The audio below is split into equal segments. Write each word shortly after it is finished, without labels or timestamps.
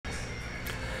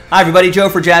Hi everybody, Joe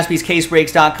for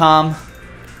JaspysCaseBreaks.com.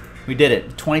 We did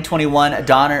it. 2021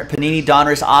 Panini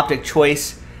Donruss Optic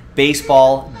Choice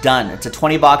Baseball done. It's a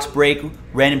 20-box break,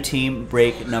 random team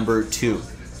break number 2.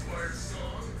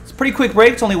 It's a pretty quick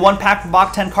break. It's only 1 pack per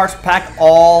box, 10 cards per pack.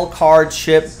 All cards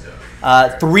shipped.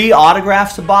 3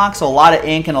 autographs a box, so a lot of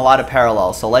ink and a lot of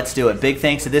parallels. So let's do it. Big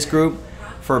thanks to this group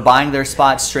for buying their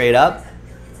spots straight up.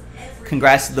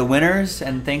 Congrats to the winners,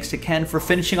 and thanks to Ken for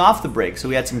finishing off the break. So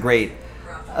we had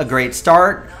a great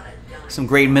start, some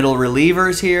great middle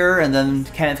relievers here, and then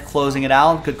Kenneth closing it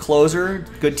out. Good closer,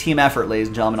 good team effort, ladies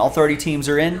and gentlemen. All 30 teams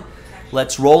are in.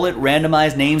 Let's roll it.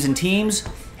 Randomize names and teams.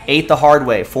 8 the hard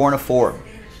way. 4 and a 4.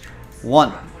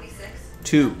 1,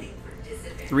 2,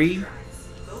 3,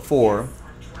 4,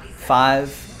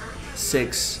 5,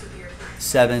 6,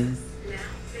 7,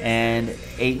 and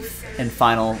 8th and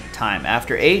final time.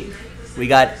 After 8, we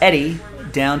got Eddie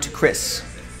down to Chris.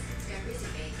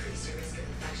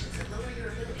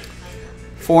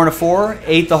 4 and a 4,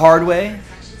 8 the hard way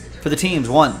for the teams.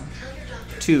 1,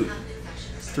 2,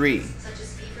 3,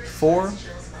 4,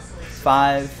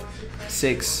 5,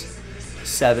 6,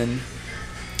 7,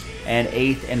 and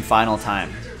 8th and final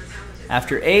time.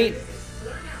 After 8,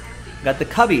 got the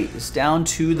Cubbies down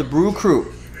to the Brew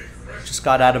Crew. Just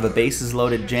got out of a bases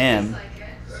loaded jam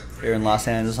here in Los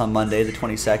Angeles on Monday, the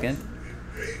 22nd,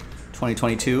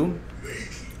 2022.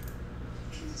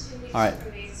 All right.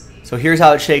 So here's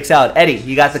how it shakes out. Eddie,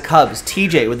 you got the Cubs.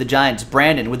 TJ with the Giants.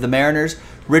 Brandon with the Mariners.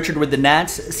 Richard with the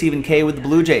Nats. Stephen K with the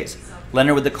Blue Jays.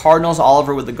 Leonard with the Cardinals.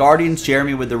 Oliver with the Guardians.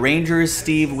 Jeremy with the Rangers.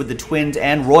 Steve with the Twins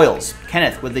and Royals.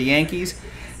 Kenneth with the Yankees.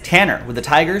 Tanner with the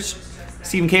Tigers.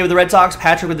 Stephen K with the Red Sox.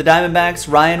 Patrick with the Diamondbacks.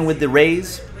 Ryan with the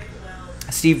Rays.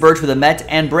 Steve Birch with the Mets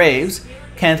and Braves.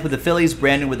 Kenneth with the Phillies.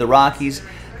 Brandon with the Rockies.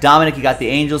 Dominic, you got the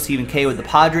Angels. Stephen K with the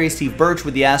Padres. Steve Birch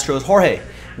with the Astros. Jorge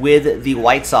with the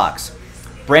White Sox.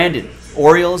 Brandon,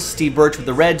 Orioles. Steve Birch with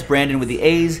the Reds. Brandon with the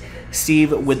A's.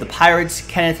 Steve with the Pirates.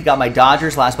 Kenneth, you got my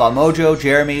Dodgers. Last Ball Mojo.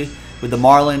 Jeremy with the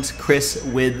Marlins. Chris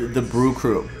with the Brew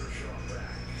Crew.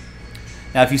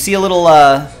 Now, if you see a little,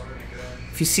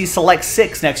 if you see select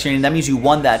 6 next to your name, that means you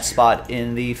won that spot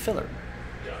in the filler.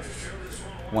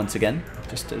 Once again,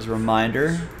 just as a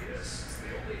reminder.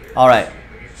 All right.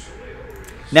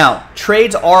 Now,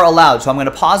 trades are allowed, so I'm going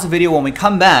to pause the video. When we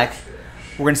come back,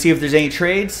 we're going to see if there's any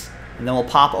trades, and then we'll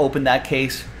pop open that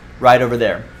case right over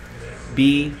there.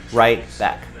 Be right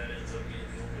back.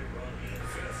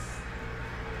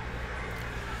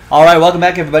 All right, welcome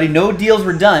back, everybody. No deals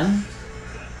were done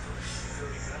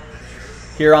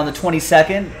here on the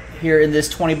 22nd, here in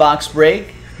this 20-box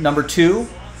break, number 2.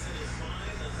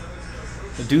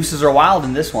 The deuces are wild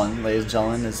in this one, ladies and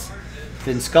gentlemen, as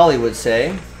Vin Scully would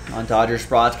say on Dodgers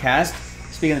broadcast.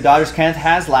 Speaking of Dodgers, Kenneth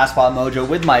has Last Spot Mojo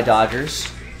with my Dodgers.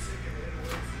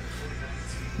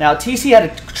 Now, TC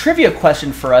had a trivia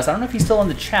question for us. I don't know if he's still in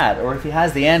the chat or if he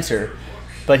has the answer,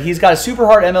 but he's got a super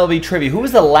hard MLB trivia. Who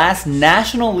was the last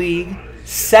National League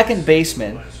second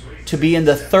baseman to be in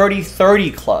the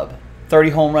 30-30 club? 30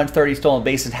 home runs, 30 stolen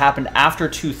bases happened after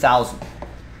 2000.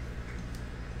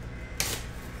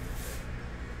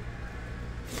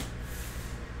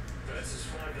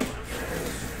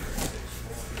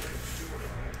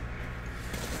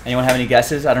 Anyone have any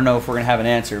guesses? I don't know if we're going to have an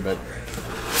answer, but...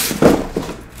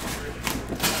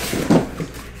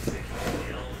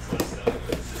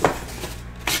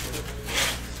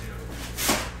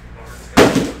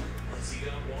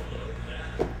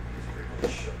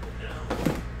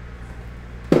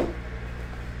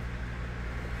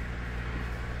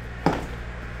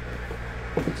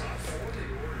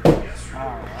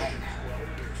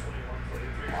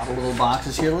 A lot of little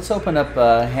boxes here. Let's open up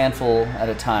a handful at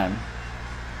a time.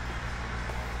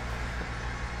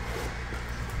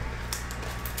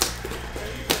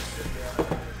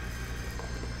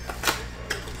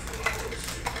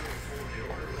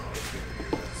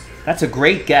 That's a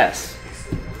great guess.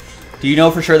 Do you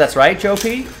know for sure that's right, Joe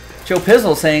P? Joe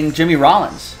Pizzle saying Jimmy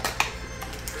Rollins.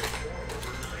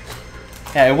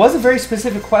 Yeah, it was a very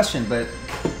specific question, but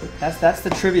that's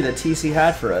the trivia that TC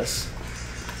had for us.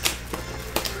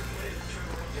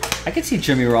 I could see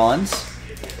Jimmy Rollins.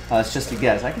 Oh, it's just a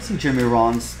guess. I could see Jimmy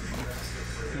Rollins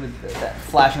with that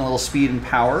flashing a little speed and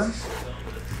power.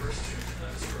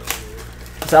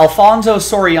 Is Alfonso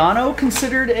Soriano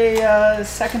considered a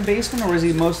second baseman, or is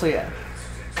he mostly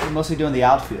doing the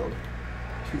outfield?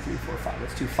 2, 3, 4, 5.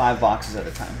 Let's do 5 boxes at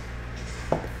a time.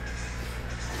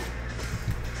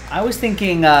 I was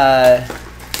thinking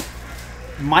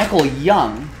Michael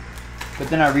Young, but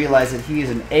then I realized that he is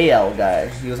an AL guy.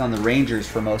 He was on the Rangers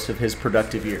for most of his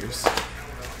productive years.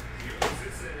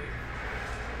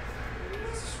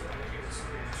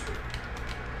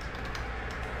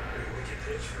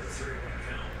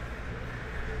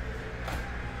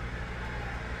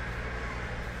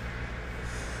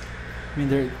 I mean,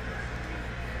 they're...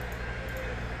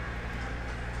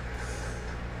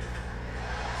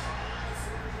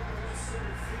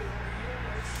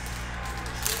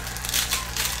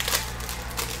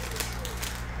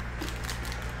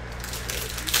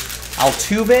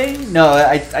 Altuve? No,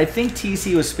 I think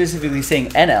TC was specifically saying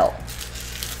NL.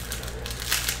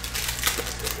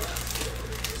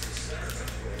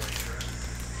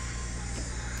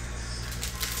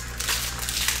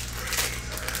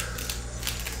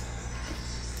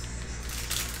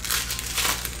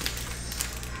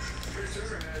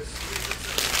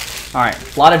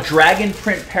 Alright, a lot of Dragon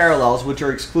print parallels, which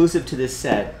are exclusive to this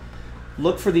set.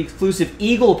 Look for the exclusive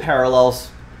Eagle parallels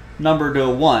numbered to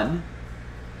 1.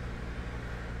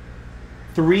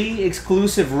 3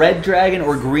 exclusive Red Dragon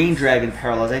or Green Dragon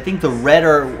parallels. I think the red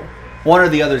or one or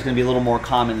the other is going to be a little more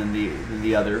common than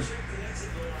the other.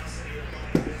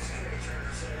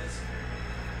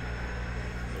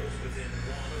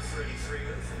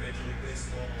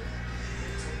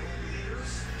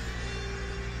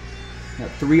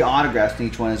 Got 3 autographs in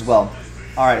each one as well.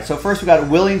 All right, so first we got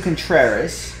William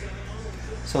Contreras.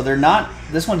 So they're not.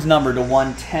 This one's numbered to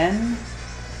 110.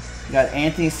 We got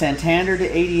Anthony Santander to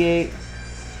 88.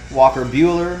 Walker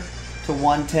Buehler to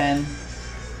 110,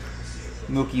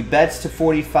 Mookie Betts to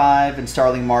 45, and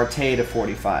Starling Marte to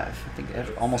 45. I think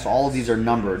almost all of these are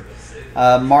numbered.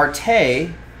 Marte, well,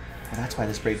 that's why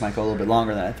this break might go a little bit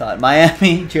longer than I thought.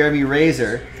 Miami, Jeremy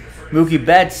Razor. Mookie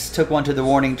Betts took one to the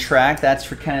warning track. That's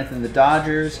for Kenneth and the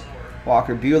Dodgers.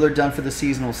 Walker Buehler done for the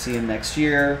season. We'll see him next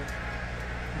year.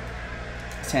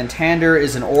 Santander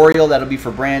is an Oriole. That'll be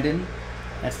for Brandon.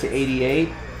 That's to 88.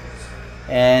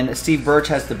 And Steve Birch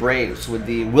has the Braves with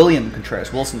the William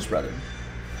Contreras, Wilson's brother.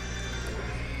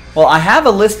 Well, I have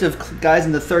a list of guys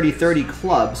in the 30-30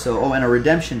 club, so and a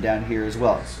redemption down here as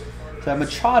well. So I have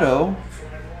Machado,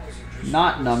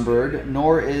 not numbered,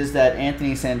 nor is that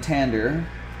Anthony Santander.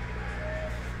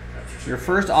 Your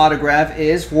first autograph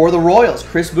is for the Royals,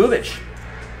 Chris Bubich.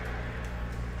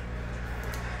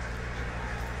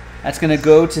 That's going to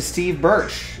go to Steve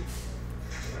Birch.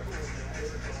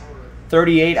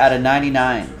 38 out of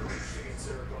 99.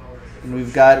 And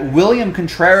we've got William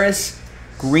Contreras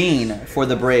green for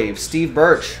the Braves. Steve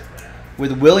Birch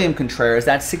with William Contreras.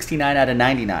 That's 69 out of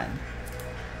 99.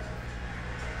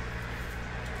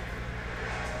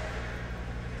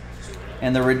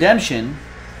 And the redemption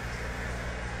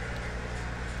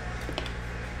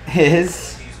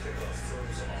is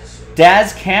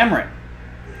Daz Cameron.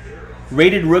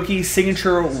 Rated rookie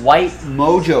signature white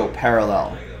mojo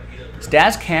parallel. Is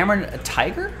Daz Cameron a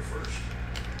Tiger?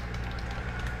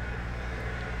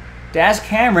 Daz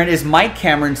Cameron is Mike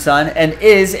Cameron's son and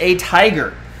is a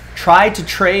Tiger. Tried to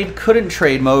trade, couldn't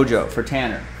trade mojo for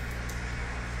Tanner.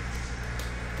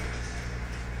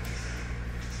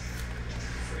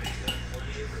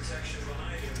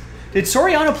 Did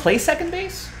Soriano play second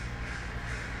base?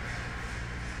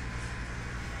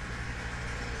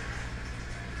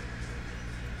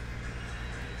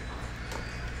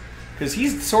 Because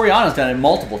Soriano's done it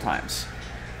multiple times.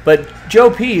 But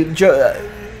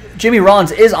Jimmy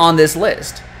Rollins is on this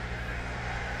list.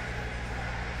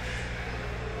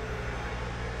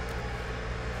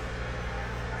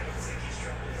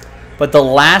 But the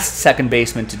last second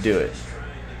baseman to do it.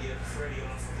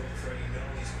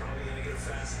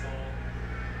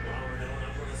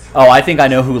 Oh, I think I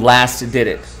know who last did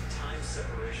it.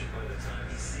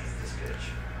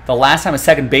 The last time a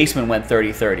second baseman went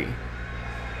 30-30.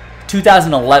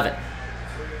 2011.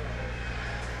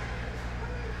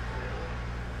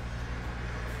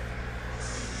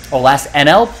 Oh, last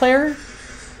NL player?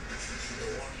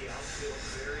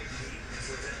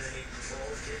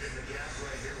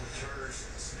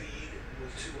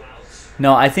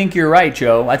 No, I think you're right,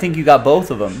 Joe. I think you got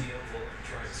both of them.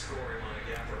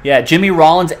 Yeah, Jimmy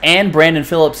Rollins and Brandon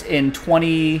Phillips in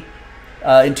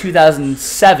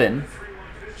 2007.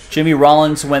 Jimmy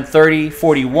Rollins went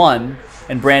 30-41.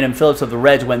 And Brandon Phillips of the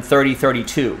Reds went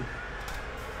 30-32.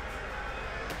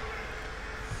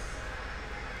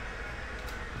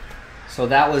 So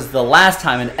that was the last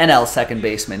time an NL second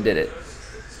baseman did it.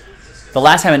 The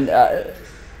last time, the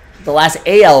last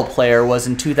AL player was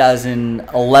in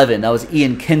 2011. That was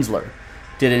Ian Kinsler.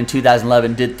 Did it in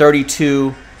 2011. Did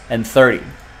 32 and 30.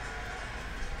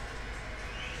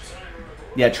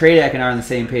 Yeah, Tradak and I are on the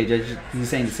same page. He's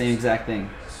saying the same exact thing.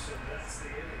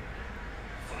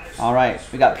 All right,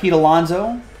 we got Pete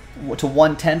Alonso to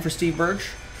 110 for Steve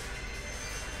Birch.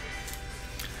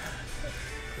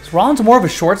 Is Rollins more of a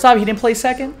shortstop? He didn't play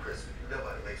second?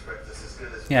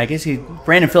 Yeah, I guess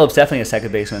Brandon Phillips definitely a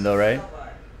second baseman though, right?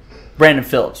 Brandon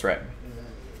Phillips, right.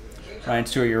 Ryan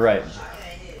Stewart, you're right.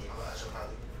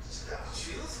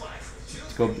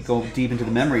 go deep into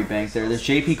the memory bank there. There's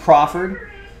J.P.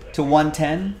 Crawford to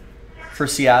 110 for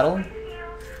Seattle.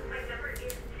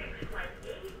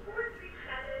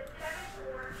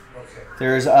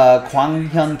 There's Kwang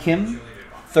Hyun Kim,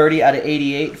 30 out of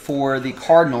 88 for the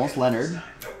Cardinals, Leonard.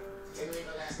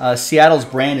 Seattle's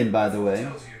Brandon, by the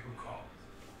way.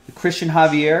 The Christian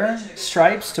Javier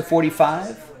stripes to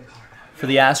 45 for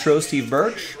the Astros, Steve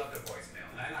Birch.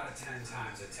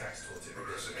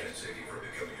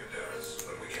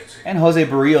 And Jose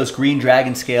Barrios Green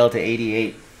Dragon Scale to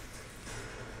 88.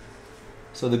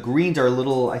 So the greens are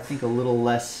I think a little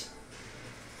less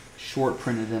short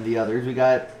printed than the others. We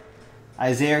got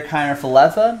Isaiah Kiner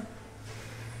Falefa.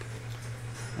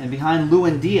 And behind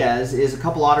Lewin Diaz is a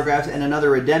couple autographs and another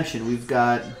redemption. We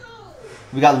got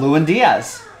Lewin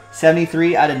Diaz,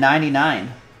 73 out of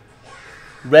 99.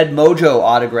 Red Mojo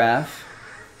autograph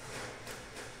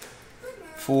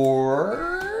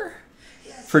for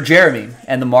Jeremy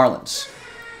and the Marlins.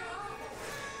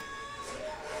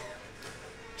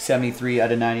 73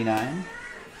 out of 99.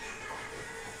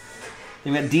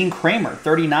 Then we got Dean Kramer,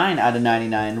 39 out of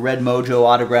 99. Red Mojo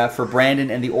autograph for Brandon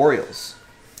and the Orioles.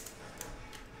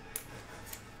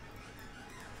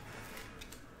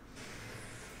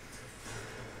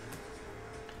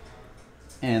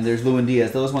 And there's Lewin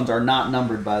Diaz. Those ones are not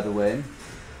numbered, by the way.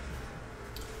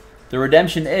 The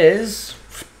redemption is...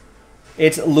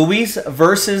 It's Luis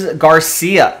versus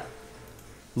Garcia.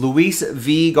 Luis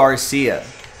v. Garcia.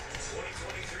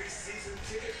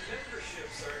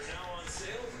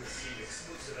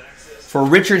 For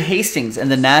Richard Hastings and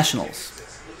the Nationals.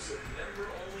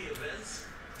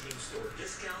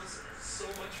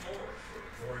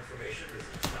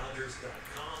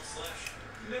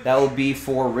 That will be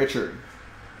for Richard.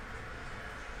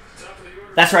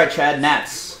 That's right, Chad.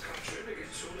 Nats.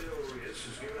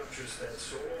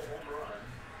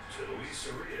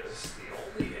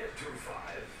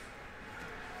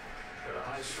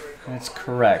 That's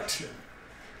correct.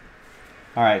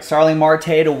 All right, Starling Marte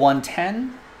to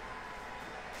 110.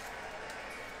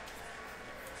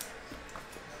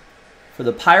 For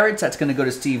the Pirates, that's going to go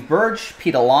to Steve Birch.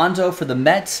 Pete Alonso for the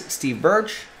Mets, Steve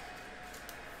Birch.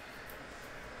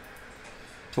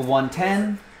 To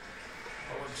 110.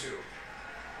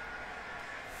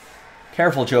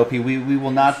 Careful, Jopi. We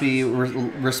will not be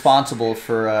responsible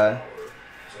for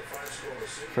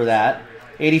that.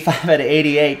 85 out of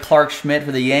 88. Clark Schmidt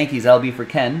for the Yankees. That'll be for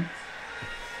Ken.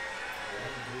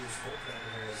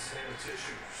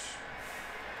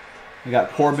 We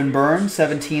got Corbin Burns,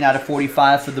 17 out of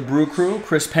 45 for the Brew Crew.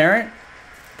 Chris Parent.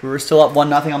 Brewers still up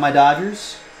 1-0 on my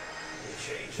Dodgers.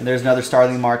 And there's another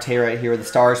Starling Marte right here with the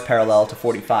Stars parallel to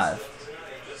 45.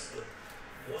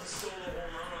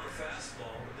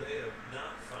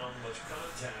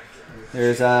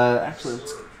 There's, actually,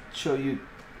 let's show you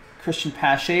Christian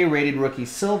Pache, rated rookie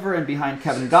silver, and behind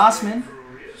Kevin Gossman.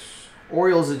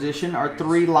 Orioles edition are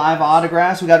 3 live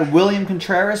autographs. We got William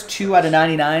Contreras, 2 out of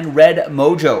 99, Red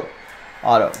Mojo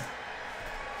auto.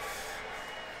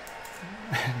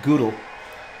 Goodle.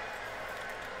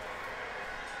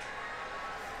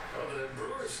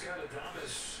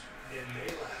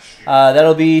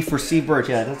 That'll be for Steve Birch.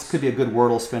 Yeah, that could be a good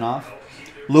Wordle spinoff.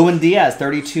 Lewin Diaz,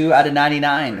 32 out of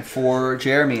 99 for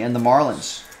Jeremy and the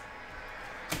Marlins.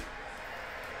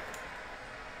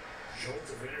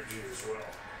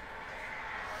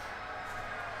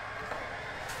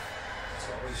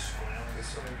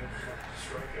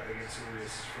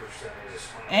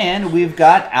 And we've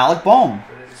got Alec Bohm,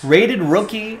 rated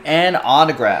rookie and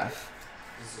autograph.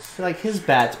 I feel like his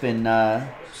bat's been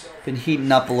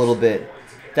heating up a little bit.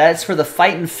 That's for the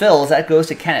Fightin' Phils. That goes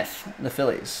to Kenneth and the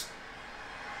Phillies.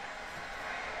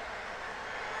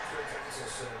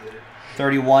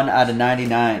 31 out of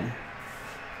 99.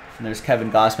 And there's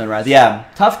Kevin Gossman right. Yeah,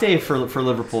 tough day for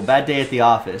Liverpool. Bad day at the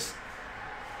office.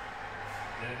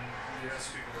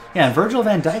 Yeah, and Virgil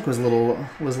van Dijk was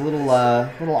a little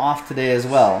off today as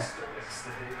well.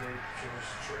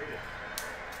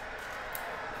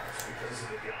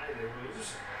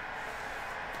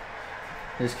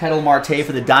 There's Kettle Marte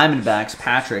for the Diamondbacks,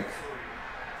 Patrick.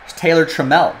 There's Taylor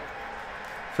Trammell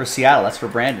for Seattle. That's for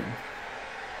Brandon.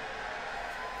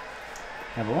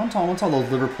 Yeah, but once all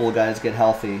those Liverpool guys get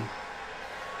healthy,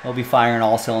 they'll be firing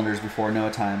all cylinders before no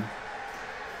time.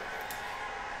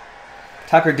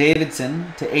 Tucker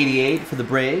Davidson to 88 for the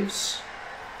Braves.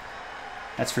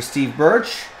 That's for Steve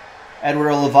Birch.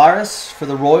 Edward Olivares for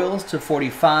the Royals to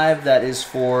 45. That is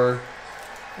for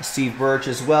Steve Birch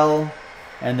as well.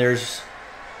 And there's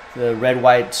the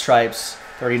red-white stripes,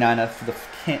 39 for the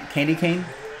candy cane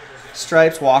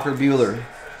stripes. Walker Buehler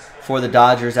for the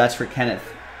Dodgers. That's for Kenneth.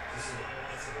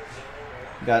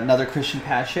 We got another Christian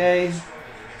Pache.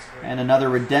 And another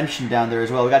redemption down there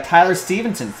as well. We got Tyler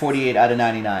Stevenson, 48 out of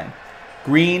 99.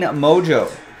 Green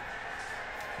Mojo.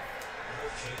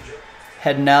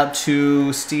 Heading out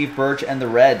to Steve Birch and the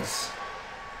Reds.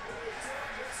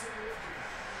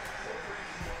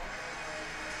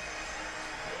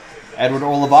 Edward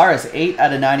Olivares, 8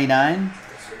 out of 99.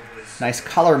 Nice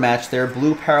color match there.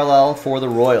 Blue parallel for the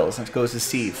Royals. That goes to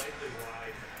Steve.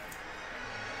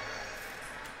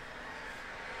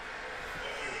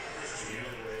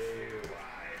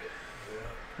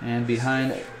 And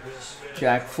behind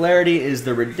Jack Flaherty is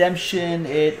the redemption.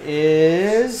 It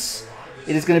is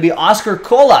going to be Oscar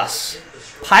Colas,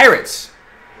 Pirates.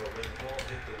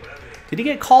 Did he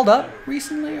get called up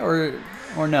recently or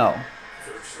no?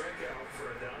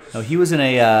 No, he was in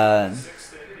a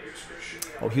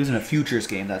he was in a futures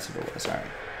game. That's what it was. All right.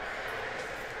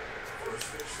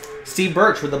 Steve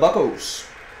Birch with the Buccos.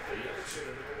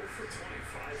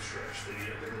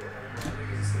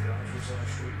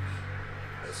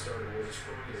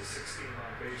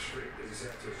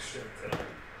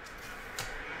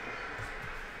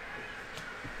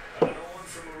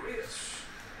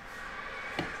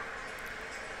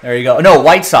 There you go. No,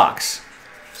 White Sox.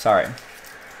 Sorry.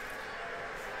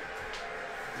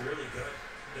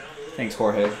 Thanks,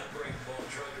 Jorge.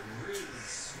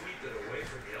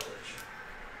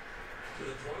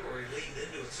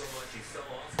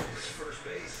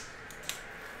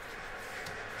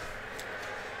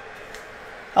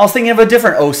 I was thinking of a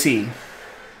different OC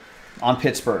on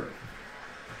Pittsburgh.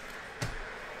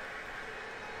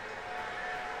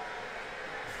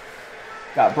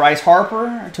 Got Bryce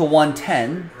Harper to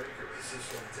 110.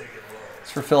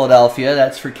 It's for Philadelphia.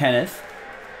 That's for Kenneth.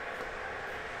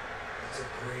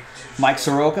 Mike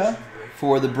Soroka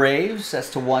for the Braves. That's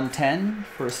to 110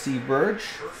 for Steve Birch.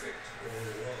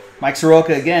 Mike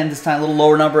Soroka again, this time a little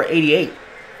lower number, 88.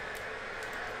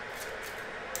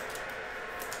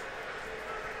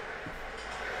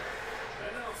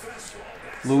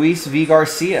 Luis V.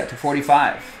 Garcia to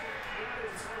 45.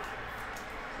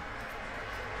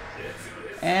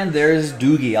 And there's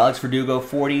Doogie, Alex Verdugo,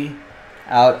 40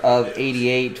 out of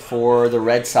 88 for the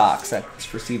Red Sox. That's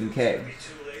for Stephen K.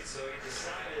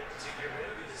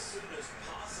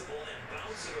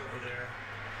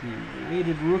 The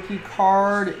rated rookie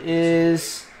card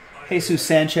is Jesus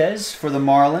Sanchez for the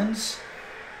Marlins.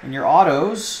 And your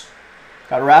autos,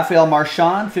 got Rafael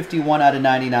Marchand, 51 out of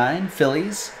 99,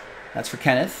 Phillies. That's for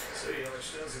Kenneth.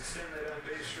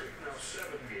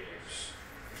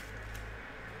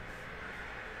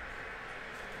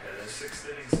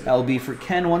 That will be for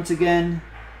Ken once again.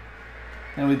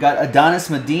 And we've got Adonis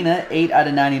Medina, 8 out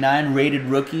of 99, rated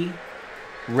rookie.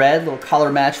 Red, little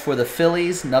color match for the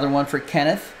Phillies. Another one for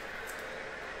Kenneth.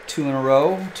 2 in a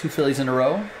row. 2 Phillies in a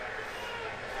row.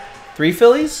 3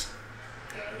 Phillies?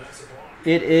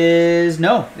 It is,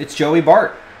 no, it's Joey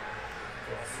Bart.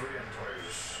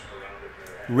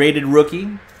 Rated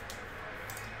rookie.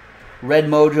 Red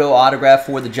Mojo autograph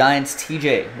for the Giants.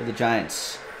 TJ with the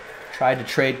Giants. Tried to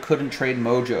trade, couldn't trade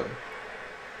Mojo. I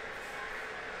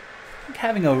think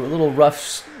having a little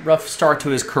rough start to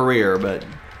his career, but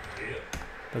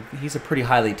he's a pretty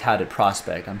highly touted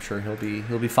prospect. I'm sure he'll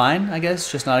be fine, I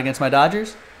guess, just not against my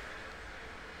Dodgers.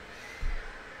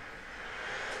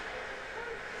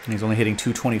 And he's only hitting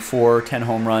 .224, 10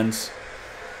 home runs.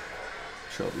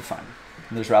 Sure he'll be fine.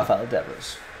 And there's Rafael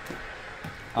Devers.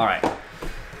 All right.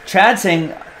 Chad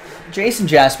saying Jason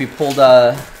Jaspi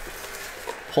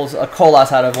pulls a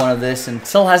Colas out of one of this and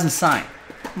still hasn't signed.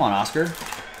 Come on, Oscar.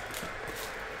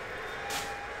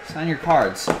 Sign your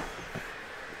cards.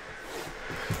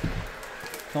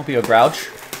 Don't be a grouch.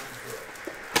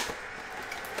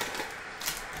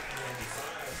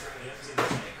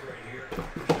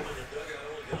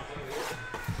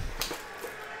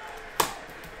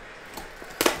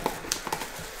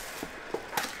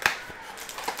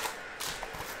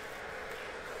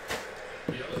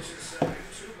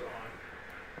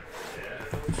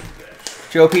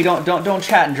 Joe P, don't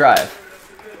chat and drive.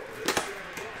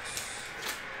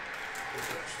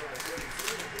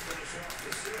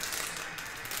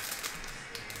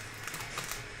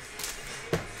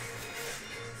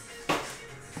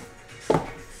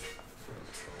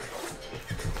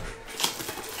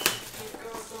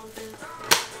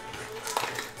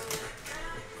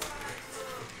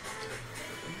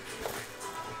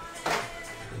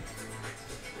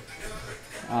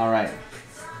 All right.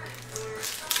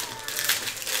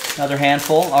 Another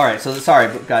handful. All right, so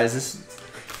sorry, guys,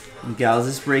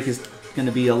 this break is going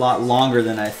to be a lot longer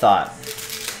than I thought.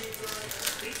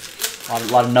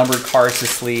 A lot of numbered cards to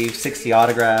sleeve, 60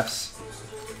 autographs.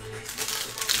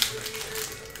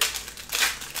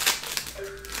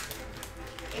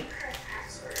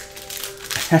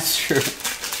 That's true.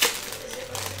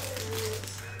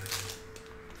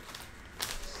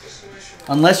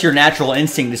 Unless your natural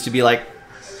instinct is to be like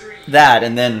that,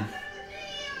 and then...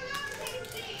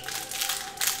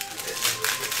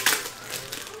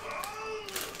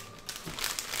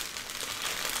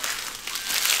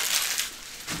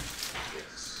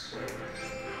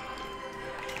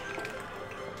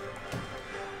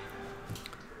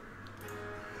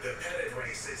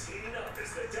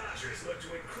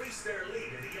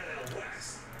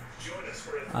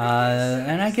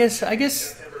 And I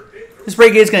guess this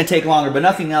break is going to take longer, but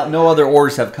no other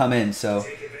orders have come in, so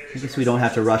I guess we don't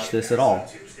have to rush this at all.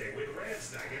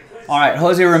 All right,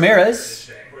 Jose Ramirez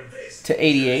to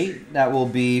 88. That will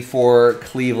be for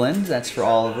Cleveland. That's for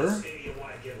Oliver.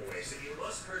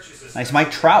 Nice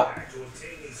Mike Trout.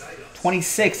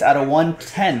 26 out of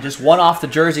 110. Just one off the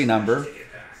jersey number.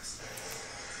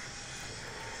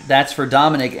 That's for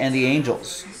Dominic and the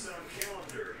Angels.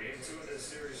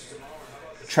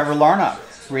 Trevor Larnach,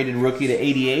 rated rookie to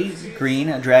 88, green,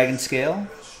 a dragon scale.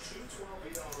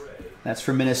 That's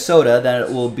for Minnesota.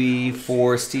 That will be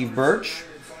for Steve Birch.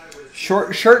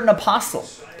 Shirt and Apostle,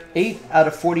 8 out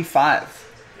of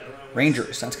 45.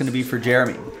 Rangers, that's going to be for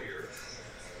Jeremy.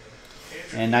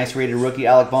 And nice rated rookie,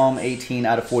 Alec Boehm, 18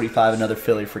 out of 45, another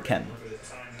Philly for Ken.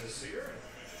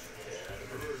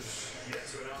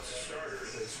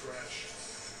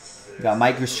 We got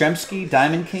Mike Yastrzemski,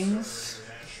 Diamond Kings.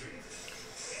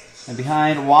 And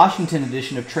behind Washington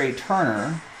edition of Trey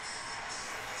Turner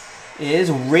is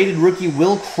rated rookie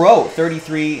Will Crow,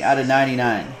 33 out of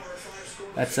 99.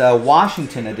 That's a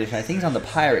Washington edition. I think he's on the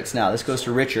Pirates now. This goes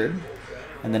to Richard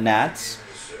and the Nats.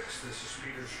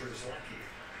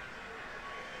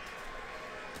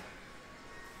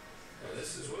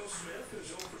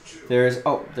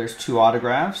 There's two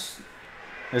autographs.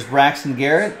 There's Braxton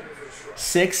Garrett,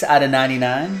 6 out of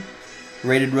 99.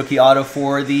 Rated rookie auto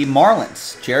for the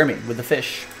Marlins. Jeremy with the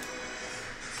fish.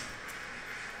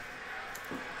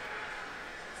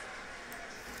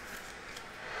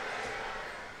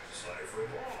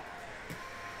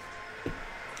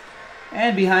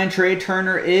 And behind Trey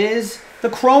Turner is the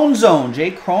Crone Zone.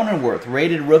 Jake Cronenworth.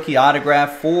 Rated rookie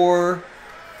autograph for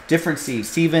different Steve.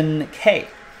 Stephen K.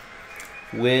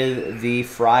 with the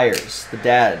Friars. The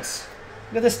Dads.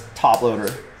 Look at this top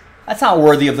loader. That's not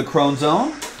worthy of the Crone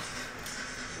Zone.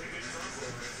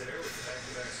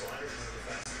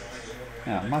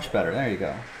 Yeah, much better. There you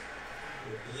go.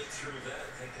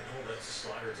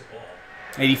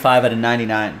 85 out of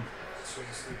 99.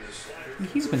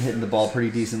 He's been hitting the ball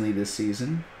pretty decently this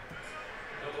season.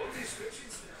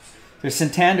 There's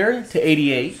Santander to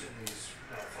 88.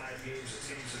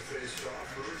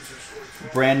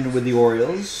 Brandon with the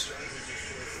Orioles.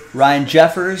 Ryan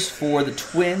Jeffers for the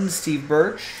Twins. Steve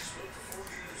Birch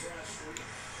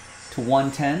to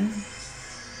 110.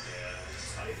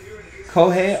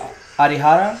 Kohei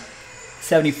Arihara,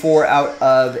 74 out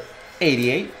of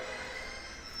 88.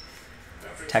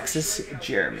 Texas,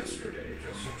 Jeremy.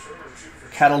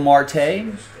 Kettle Marte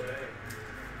to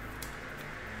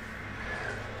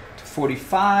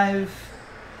 45.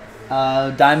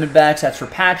 Diamondbacks, that's for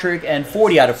Patrick. And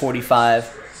 40 out of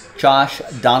 45, Josh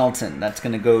Donaldson. That's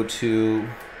going to go to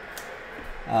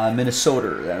Minnesota.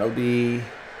 That'll be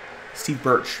Steve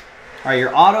Birch. All right,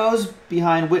 your autos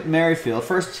behind Whit Merrifield.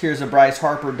 First, here's a Bryce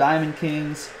Harper Diamond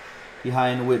Kings.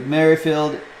 Behind Whit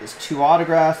Merrifield is 2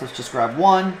 autographs. Let's just grab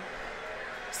one.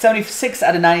 76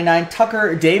 out of 99,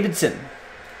 Tucker Davidson.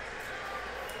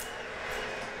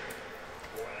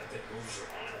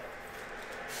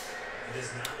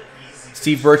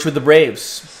 Steve Birch with the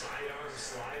Braves.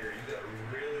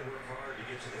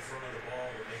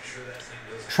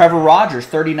 Trevor Rogers,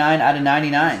 39 out of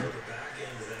 99.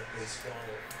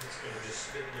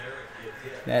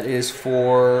 That is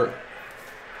for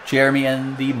Jeremy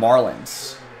and the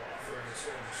Marlins.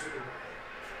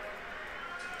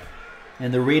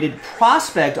 And the rated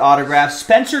prospect autograph,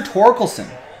 Spencer Torkelson.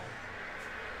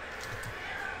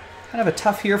 Kind of a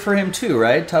tough year for him too,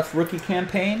 right? Tough rookie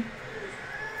campaign.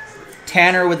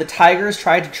 Tanner with the Tigers,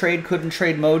 tried to trade, couldn't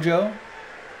trade Mojo.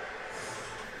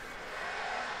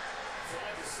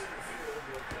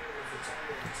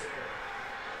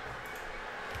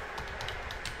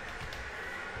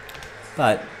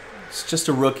 But it's just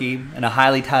a rookie and a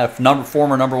highly touted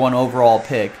former number 1 overall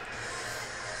pick.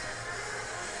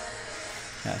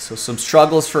 Yeah, so some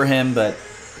struggles for him, but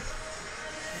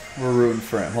we're rooting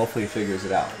for him. Hopefully he figures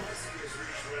it out.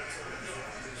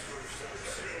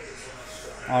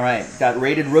 All right, got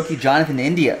rated rookie Jonathan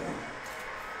India.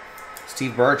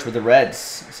 Steve Birch with the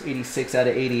Reds. It's 86 out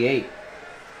of 88.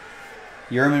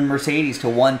 Yerman Mercedes to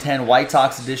 110, White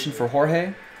Sox edition for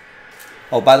Jorge.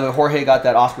 Oh, by the way, Jorge got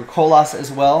that Oscar Colas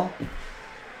as well.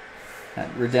 That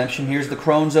redemption. Here's the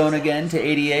Chrome Zone again to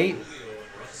 88.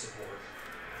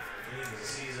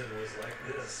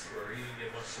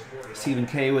 Stephen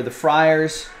K with the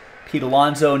Friars. Pete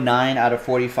Alonso, 9 out of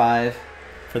 45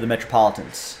 for the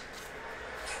Metropolitans.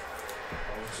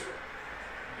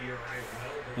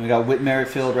 And we got Whit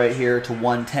Merrifield right here to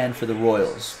 110 for the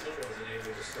Royals.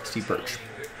 Steve Birch.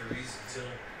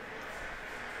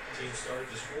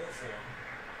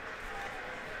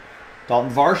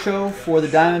 Dalton Varsho for the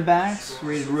Diamondbacks.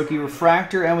 Rated rookie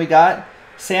refractor. And we got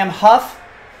Sam Huff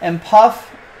and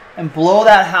Puff and blow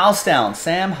that house down.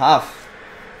 Sam Huff.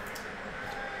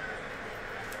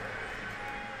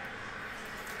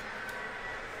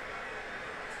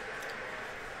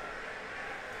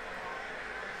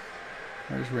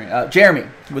 Jeremy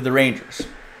with the Rangers.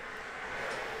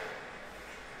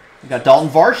 We got Dalton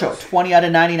Varsho, 20 out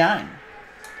of 99.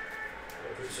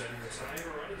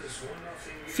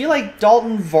 I feel like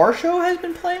Dalton Varsho has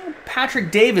been playing.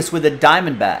 Patrick Davis with the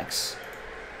Diamondbacks.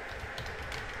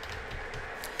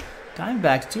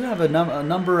 Diamondbacks do have a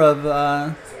number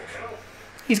of...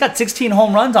 he's got 16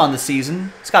 home runs on the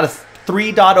season. He's got a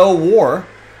 3.0 WAR.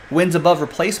 Wins above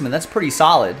replacement. That's pretty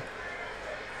solid.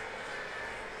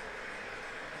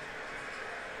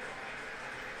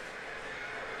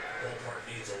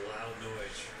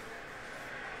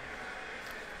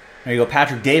 There you go.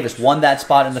 Patrick Davis won that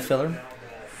spot in the filler.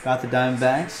 Got the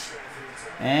Diamondbacks.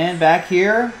 And back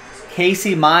here,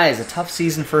 Casey Mize. A tough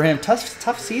season for him.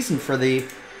 Tough season for the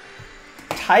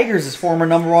Tigers' as former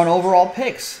 #1 overall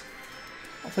picks.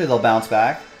 Hopefully they'll bounce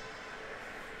back.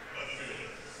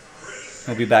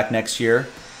 He'll be back next year.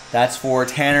 That's for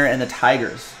Tanner and the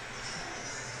Tigers.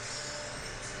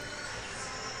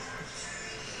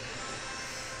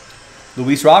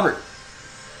 Luis Robert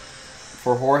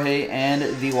for Jorge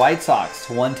and the White Sox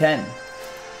to 110.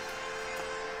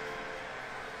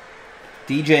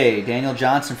 DJ, Daniel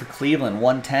Johnson for Cleveland,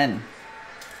 110.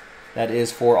 That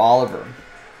is for Oliver.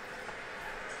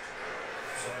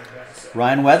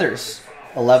 Ryan Weathers,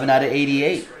 11 out of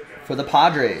 88 for the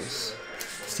Padres.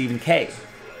 Stephen K.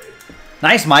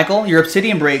 Nice, Michael. Your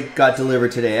Obsidian break got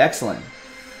delivered today. Excellent.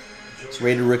 It's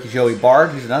rated rookie Joey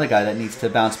Bard, who's another guy that needs to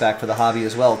bounce back for the hobby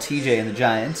as well. TJ and the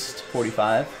Giants,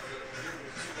 45.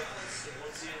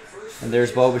 And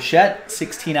there's Bo Bichette,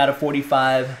 16 out of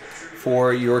 45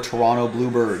 for your Toronto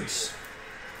Bluebirds.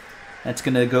 That's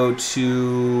going to go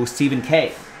to Stephen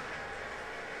K.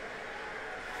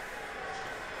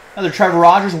 Another Trevor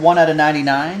Rogers, 1 out of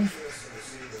 99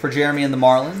 for Jeremy and the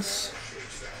Marlins.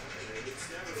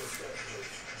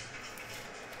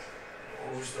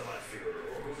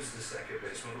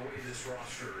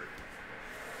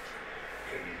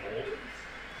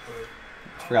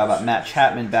 Forgot about Matt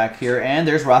Chapman back here. And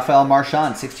there's Rafael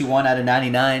Marchand, 61 out of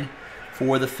 99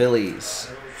 for the Phillies.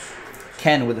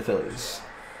 Ken with the Phillies.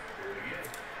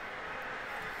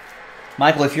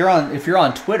 Michael, if you're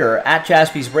on Twitter, at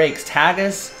Jaspy's Breaks, tag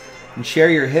us and share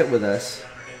your hit with us.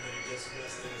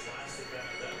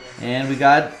 And we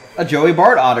got a Joey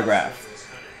Bart autograph.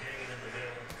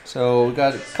 So we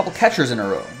got a couple catchers in a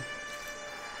row.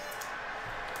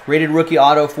 Rated rookie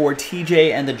auto for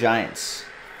TJ and the Giants.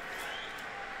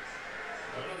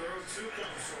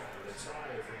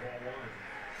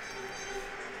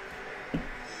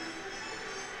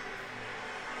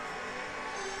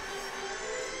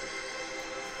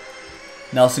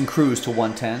 Nelson Cruz to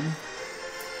 110.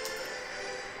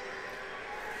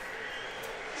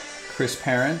 Chris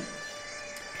Parent.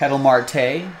 Kettle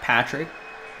Marte. Patrick.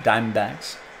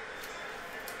 Diamondbacks.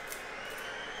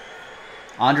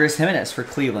 Andres Jimenez for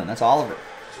Cleveland. That's Oliver.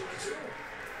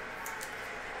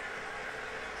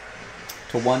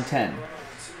 To 110.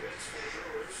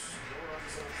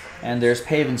 And there's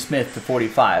Pavin Smith to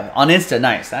 45. On Insta,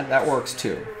 nice. That works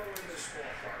too.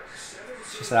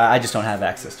 It's just, I just don't have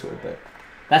access to it, but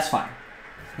that's fine.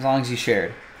 As long as you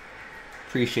shared.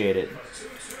 Appreciate it.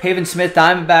 Pavin Smith,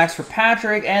 Diamondbacks for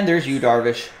Patrick. And there's Yu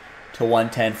Darvish to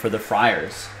 110 for the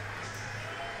Friars.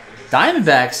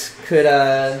 Diamondbacks could...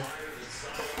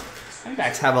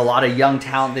 Diamondbacks have a lot of young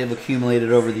talent they've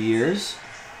accumulated over the years.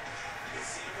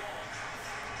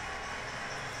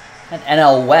 And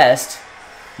NL West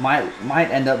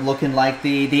might end up looking like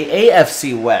the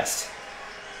AFC West.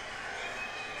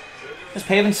 There's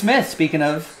Pavin Smith, speaking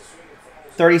of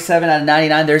 37 out of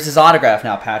 99. There's his autograph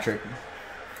now, Patrick.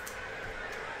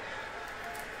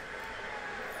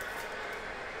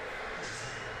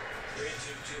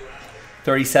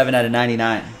 $37 out of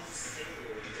 99.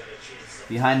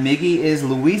 Behind Miggy is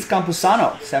Luis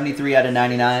Campusano, 73 out of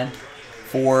 99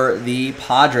 for the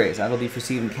Padres. That'll be for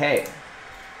Stephen K.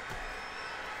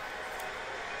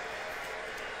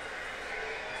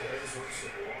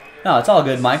 No, it's all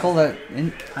good, Michael. That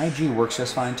IG works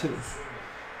just fine too.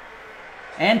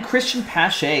 And Christian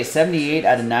Pache, 78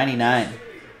 out of 99.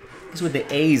 He's with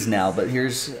the A's now, but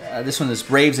here's this one, this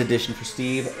Braves edition for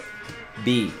Steve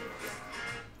B.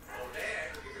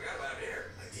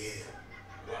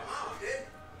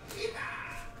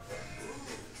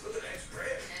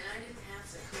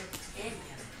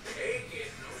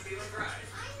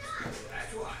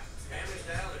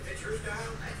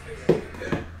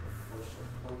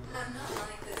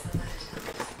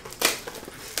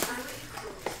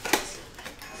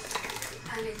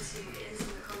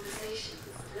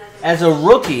 As a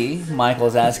rookie, Michael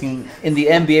is asking, in the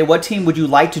NBA, what team would you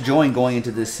like to join going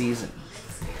into this season?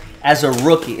 As a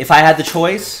rookie, if I had the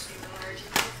choice,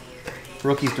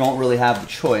 rookies don't really have the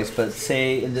choice, but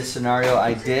say in this scenario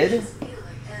I did.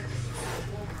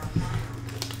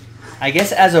 I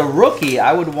guess as a rookie,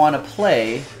 I would want to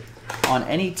play on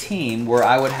any team where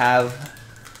I would have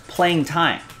playing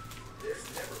time.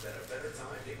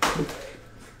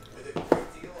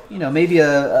 You know, maybe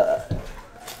a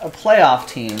playoff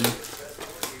team,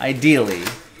 ideally,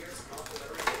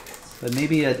 but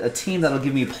maybe a team that'll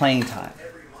give me playing time.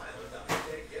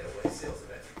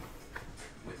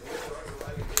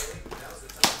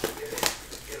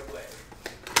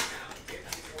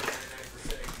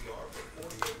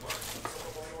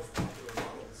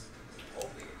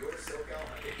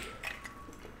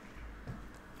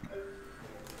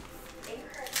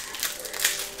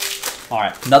 All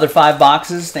right, another 5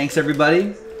 boxes. Thanks,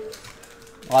 everybody.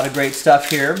 A lot of great stuff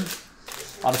here.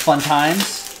 A lot of fun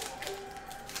times.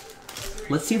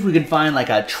 Let's see if we can find like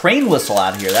a train whistle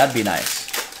out here. That'd be nice.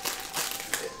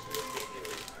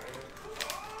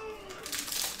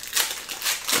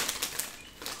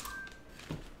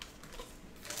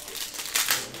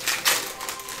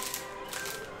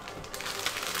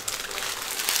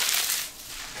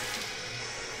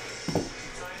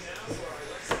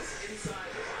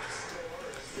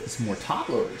 Some more top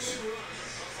loaders.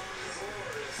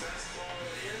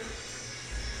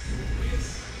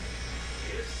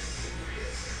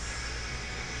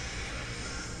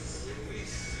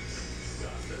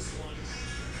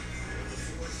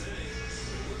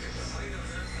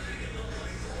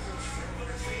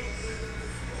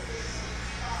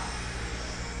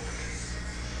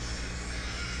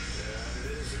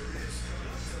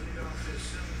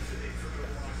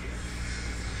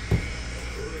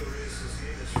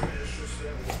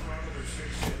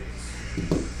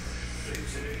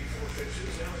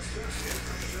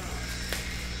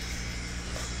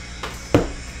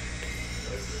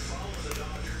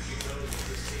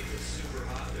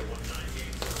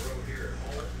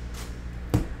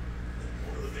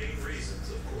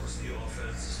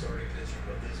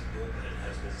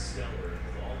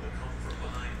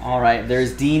 All right,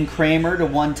 there's Dean Kramer to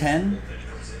 110.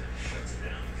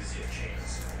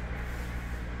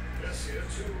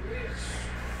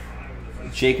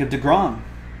 Jacob deGrom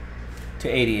to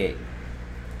 88.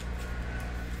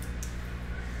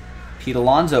 Pete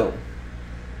Alonso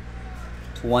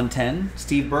to 110.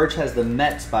 Steve Birch has the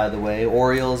Mets, by the way.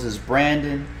 Orioles is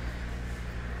Brandon.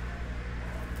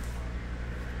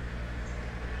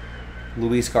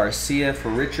 Luis Garcia for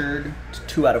Richard to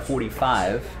 2 out of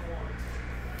 45.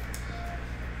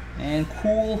 And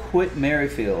Cool Whit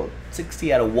Merrifield,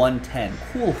 60 out of 110.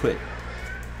 Cool Whit.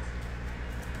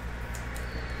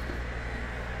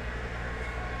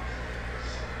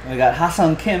 We got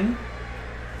Hassan Kim,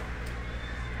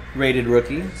 rated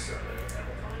rookie.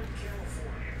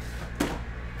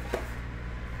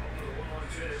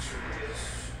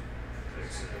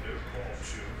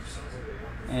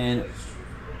 And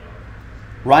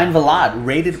Ryan Vilade,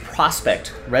 rated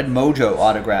prospect, Red Mojo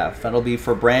autograph. That'll be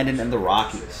for Brandon and the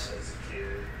Rockies.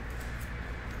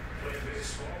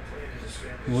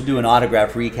 We'll do an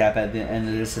autograph recap at the end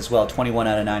of this as well. 21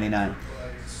 out of 99.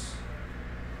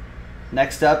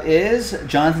 Next up is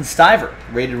Jonathan Stiver,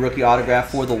 rated rookie autograph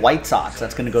for the White Sox.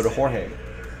 That's going to go to Jorge.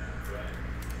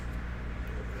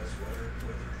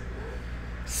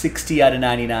 60 out of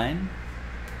 99.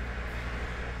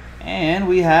 And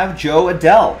we have Joe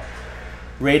Adell,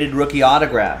 rated rookie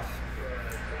autograph.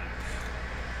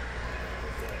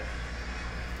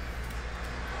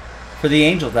 For the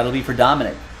Angels, that'll be for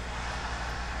Dominic.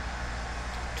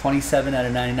 27 out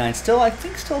of 99. Still, I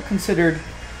think, still considered,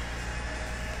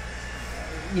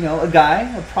 you know, a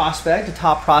guy, a prospect, a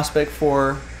top prospect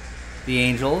for the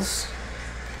Angels.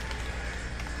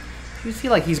 You feel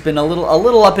like he's been a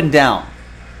little up and down.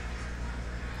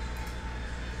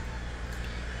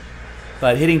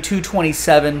 But hitting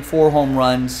 227, 4 home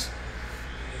runs,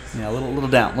 you know, a little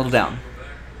down.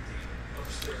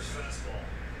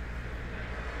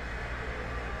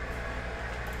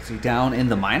 he down in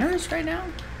the minors right now?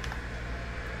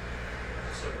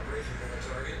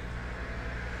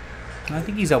 I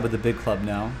think he's up with the big club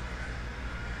now.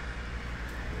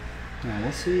 Yeah,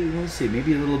 we'll see. We'll see.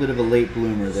 Maybe a little bit of a late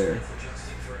bloomer there.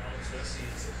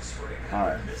 All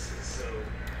right.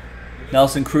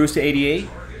 Nelson Cruz to 88.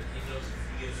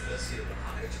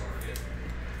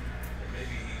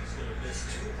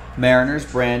 Mariners,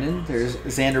 Brandon. There's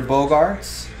Xander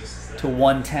Bogaerts to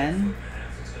 110.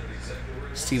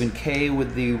 Stephen K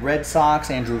with the Red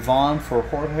Sox. Andrew Vaughn for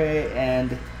Jorge.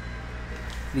 And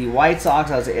the White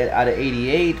Sox out of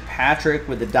 88. Patrick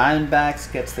with the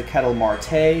Diamondbacks gets the Kettle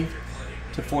Marte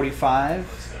to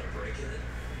 45.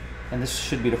 And this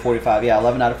should be to 45. Yeah,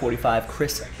 11 out of 45.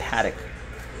 Chris Paddock.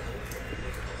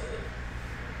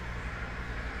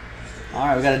 All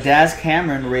right, we got a Daz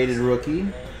Cameron rated rookie.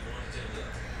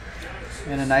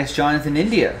 And a nice Jonathan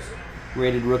India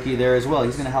rated rookie there as well.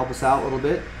 He's going to help us out a little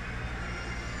bit.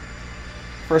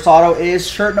 First auto is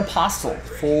Shirt and Apostle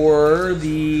for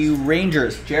the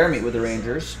Rangers. Jeremy with the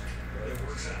Rangers.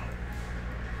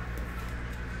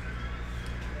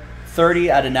 30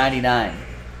 out of 99.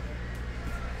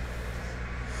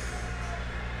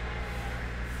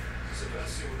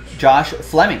 Josh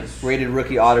Fleming, rated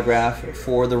rookie autograph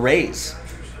for the Rays.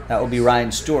 That will be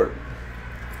Ryan Stewart.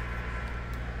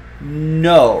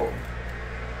 No.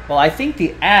 Well, I think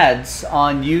the ads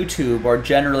on YouTube are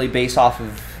generally based off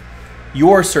of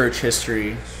your search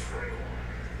history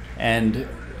and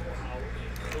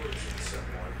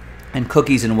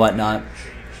cookies and whatnot,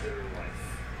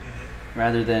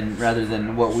 rather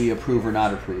than what we approve or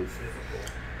not approve.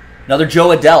 Another Joe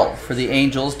Adell for the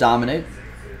Angels, dominant.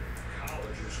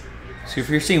 So if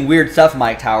you're seeing weird stuff,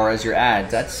 Mike Tower, as your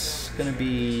ads, that's gonna be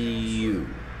you.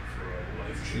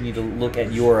 You need to look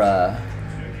at your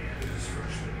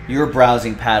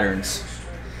browsing patterns.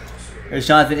 There's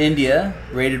Jonathan India,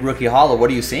 rated rookie hollow. What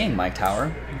are you seeing, Mike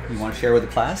Tower? You want to share with the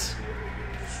class?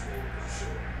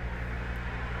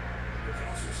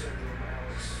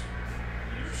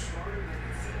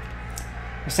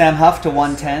 Sam Huff to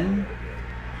 110.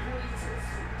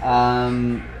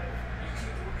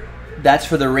 That's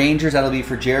for the Rangers. That'll be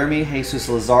for Jeremy. Jesus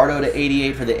Luzardo to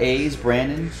 88 for the A's.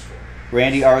 Brandon.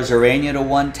 Randy Arozarena to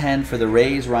 110 for the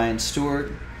Rays. Ryan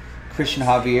Stewart. Christian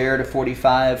Javier to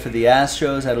 45 for the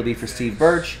Astros. That'll be for Steve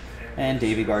Birch and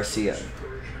Davey Garcia.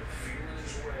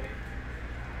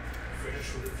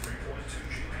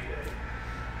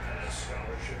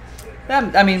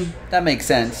 That makes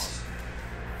sense.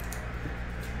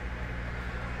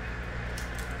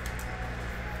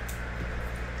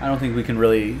 I don't think we can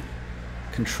really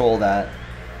control that.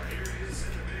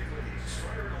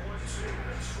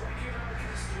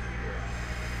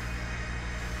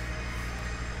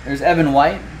 There's Evan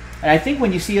White, and I think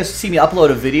when you see me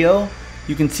upload a video,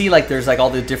 you can see like there's like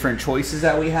all the different choices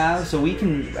that we have. So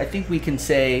I think we can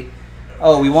say,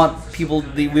 oh, we want the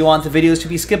videos to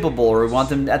be skippable, or we want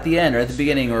them at the end or at the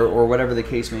beginning, or whatever the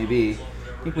case may be.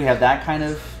 I think we have that kind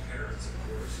of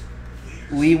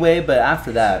leeway, but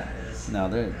after that, no,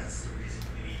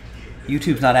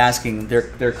 YouTube's not asking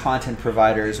their content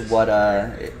providers what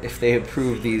if they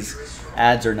approve these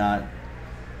ads or not.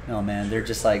 No, man, they're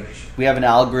just like, we have an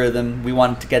algorithm. We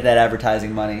want to get that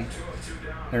advertising money.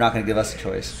 They're not going to give us a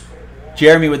choice.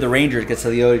 Jeremy with the Rangers gets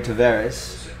Leody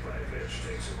Taveras.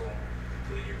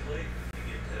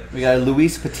 We got a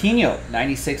Luis Patino,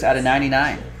 96 out of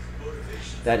 99.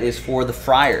 That is for the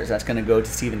Friars. That's going to go to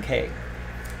Stephen K.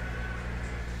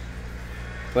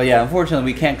 But yeah,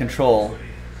 unfortunately, we can't control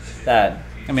that.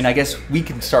 I mean, I guess we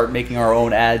can start making our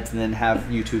own ads and then have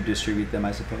YouTube distribute them,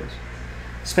 I suppose.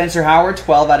 Spencer Howard,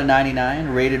 12 out of 99,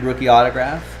 rated rookie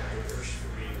autograph.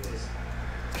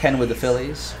 Ken with the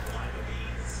Phillies.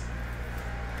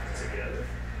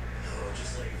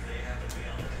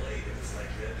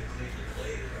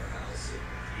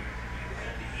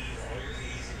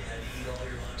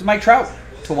 It's Mike Trout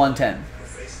to 110.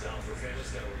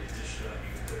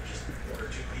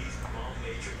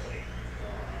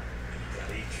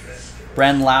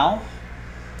 Bren Lau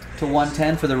to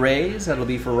 110 for the Rays. That'll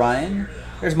be for Ryan.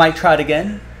 There's Mike Trout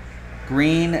again.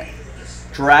 Green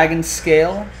Dragon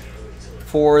Scale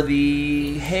for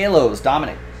the Halos.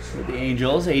 Dominic with the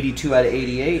Angels. 82 out of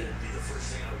 88.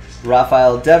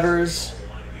 Rafael Devers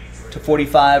to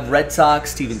 45. Red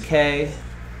Sox. Stephen K.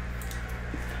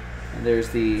 And there's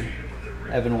the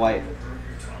Evan White.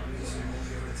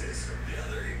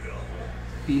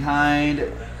 Behind,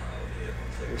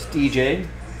 there's DJ.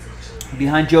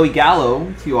 Behind Joey Gallo,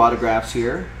 a few autographs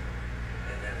here.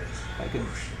 If I could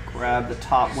grab the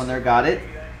top one there, got it.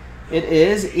 It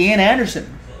is Ian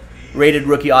Anderson, rated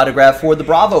rookie autograph for the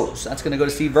Bravos. That's going to go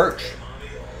to Steve Birch.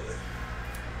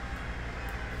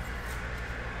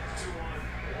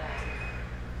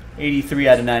 83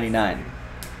 out of 99.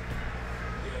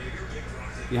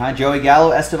 Behind Joey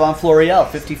Gallo, Estevan Florial,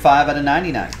 55 out of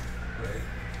 99.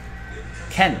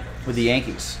 Ken with the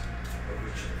Yankees.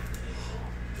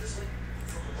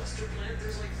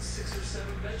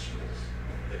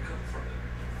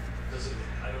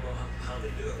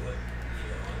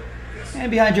 And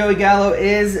behind Joey Gallo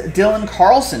is Dylan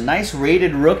Carlson. Nice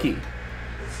rated rookie.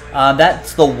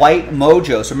 That's the white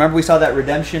mojo. So remember we saw that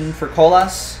redemption for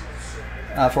Colas,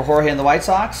 for Jorge and the White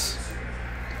Sox?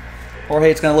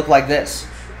 Jorge, it's going to look like this.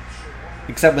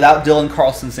 Except without Dylan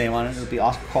Carlson's name on it. It'll be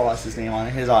Oscar Colas' name on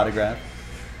it, his autograph.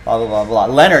 Blah, blah, blah, blah.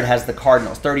 Leonard has the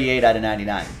Cardinals, 38 out of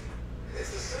 99. It's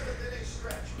the seventh inning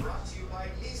stretch brought to you by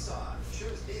Nissan.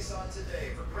 Choose Nissan today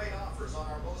for great offers on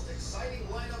our most exciting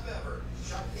lineup ever.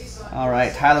 Shop Nissan. All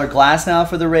right, Tyler Glass now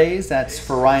for the Rays. That's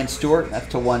for Ryan Stewart. That's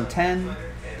to 110.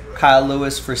 Kyle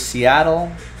Lewis for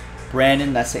Seattle.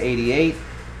 Brandon, that's to 88.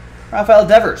 Rafael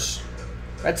Devers,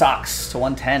 Red Sox, to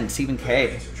 110. Stephen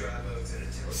K.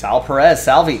 Sal Perez,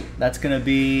 Salvi. That's going to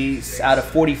be out of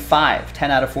 45. 10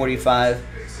 out of 45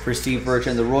 for Steve Birch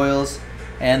and the Royals.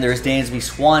 And there's Dansby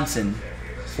Swanson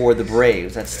for the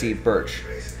Braves. That's Steve Birch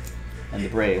and the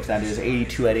Braves. That is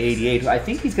 82 out of 88. I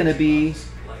think he's going to be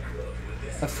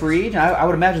a free agent. I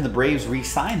would imagine the Braves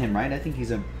re-sign him, right? I think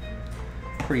he's a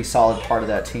pretty solid part of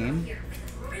that team.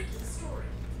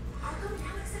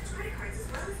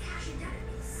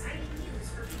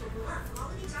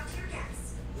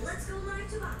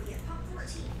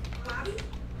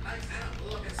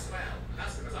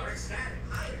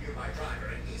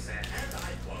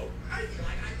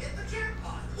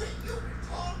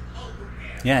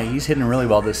 Yeah, he's hitting really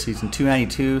well this season.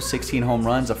 292, 16 home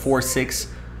runs, a 4.6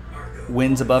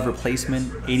 wins above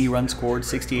replacement, 80 runs scored,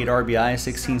 68 RBI,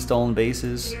 16 stolen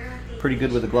bases. Pretty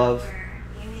good with the glove.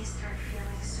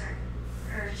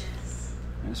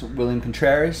 There's William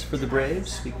Contreras for the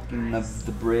Braves. Speaking of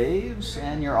the Braves,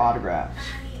 and your autographs.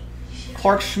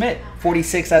 Clark Schmidt,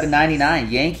 46 out of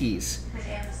 99, Yankees.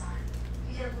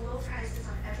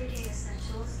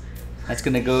 That's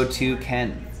going to go to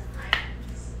Ken.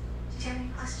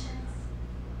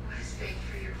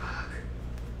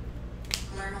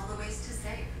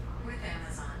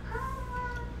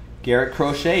 Garrett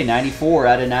Crochet, 94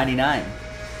 out of 99.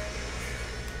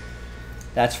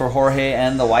 That's for Jorge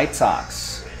and the White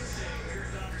Sox.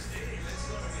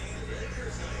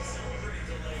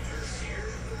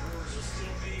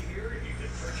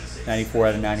 $94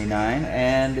 out of 99.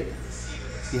 And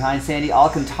behind Sandy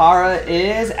Alcantara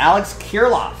is Alex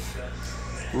Kirilloff.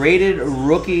 Rated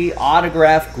rookie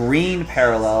autograph green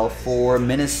parallel for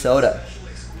Minnesota.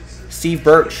 Steve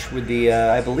Birch with the,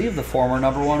 I believe, the former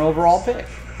 #1 overall pick.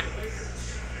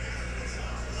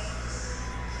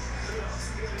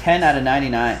 10 out of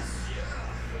 99.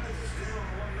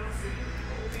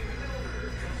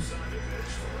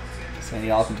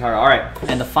 Sandy Alcantara. All right,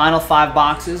 and the final 5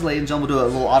 boxes, ladies and gentlemen, we'll do a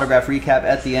little autograph recap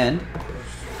at the end.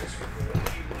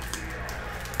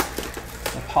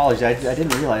 Apologies, I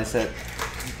didn't realize that.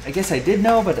 I guess I did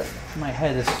know, but in my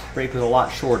head this break was a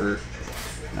lot shorter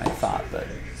than I thought, but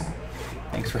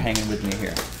thanks for hanging with me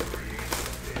here.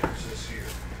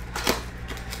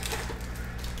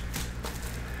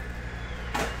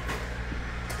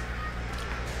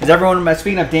 Does everyone,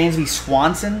 speaking of Dansby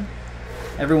Swanson,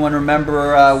 everyone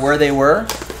remember where they were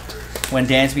when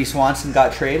Dansby Swanson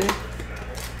got traded?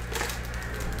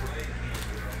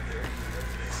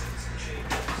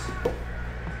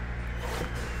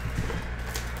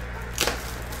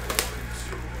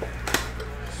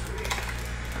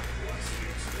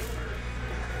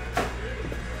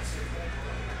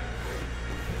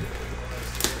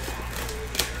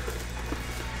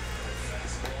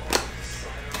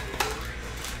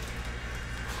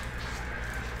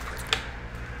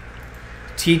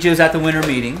 TJ was at the winter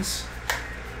meetings.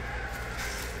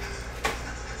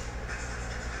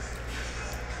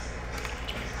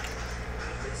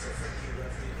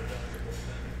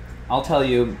 I'll tell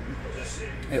you,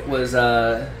 it was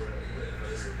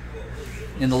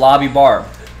in the lobby bar.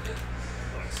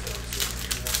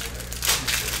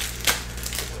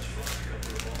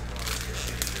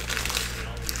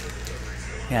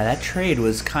 Yeah, that trade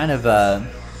was kind of, I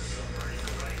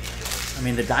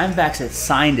mean, the Diamondbacks had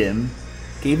signed him.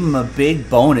 Gave him a big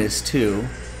bonus, too.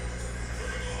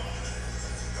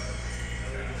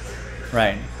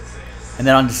 Right. And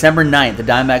then on December 9th, the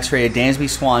Diamondbacks traded Dansby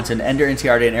Swanson, Ender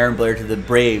Inciarte, and Aaron Blair to the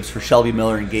Braves for Shelby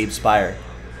Miller and Gabe Spire.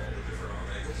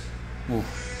 Ooh.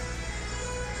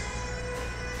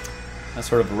 That's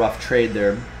sort of a rough trade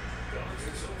there.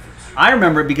 I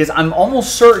remember because I'm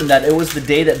almost certain that it was the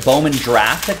day that Bowman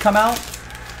Draft had come out.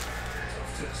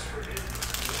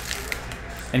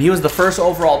 And he was the first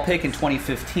overall pick in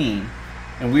 2015.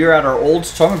 And we were at our old,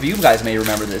 some of you guys may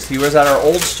remember this. He was at our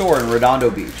old store in Redondo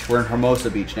Beach. We're in Hermosa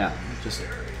Beach now, just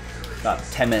about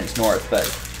 10 minutes north. But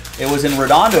it was in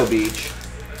Redondo Beach.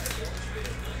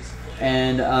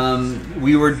 And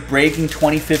we were breaking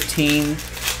 2015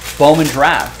 Bowman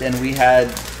draft. And we had,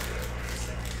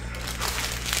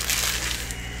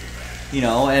 you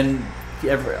know, and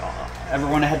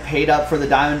everyone had paid up for the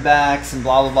Diamondbacks and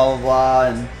blah, blah, blah, blah,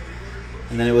 blah.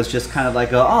 And then it was just kind of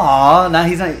like, oh, now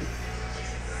he's not,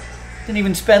 didn't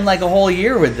even spend like a whole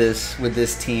year with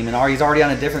this team. And he's already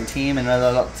on a different team. And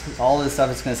all this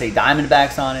stuff is going to say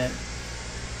Diamondbacks on it.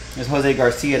 There's Jose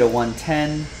Garcia to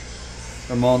 110.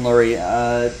 Ramon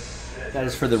Laureano, that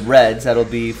is for the Reds. That'll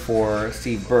be for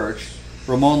Steve Birch.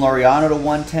 Ramon Laureano to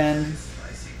 110.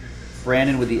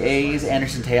 Brandon with the A's.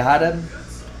 Anderson Tejada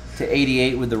to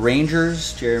 88 with the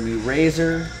Rangers. Jeremy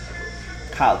Razor.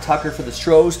 Kyle Tucker for the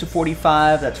Stros to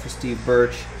 45. That's for Steve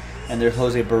Birch. And there's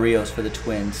Jose Barrios for the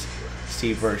Twins.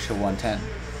 Steve Birch to 110.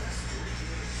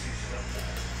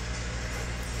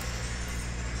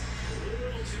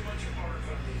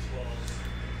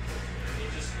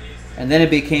 And then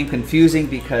it became confusing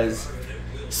because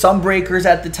some breakers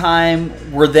at the time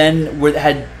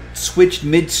had switched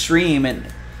midstream and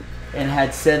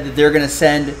had said that they're going to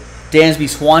send Dansby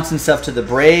Swanson stuff to the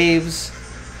Braves.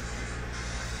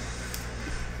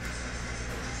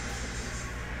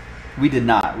 We did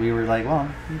not. We were like, well,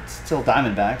 it's still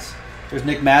Diamondbacks. There's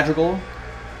Nick Madrigal,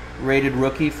 rated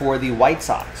rookie for the White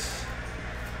Sox.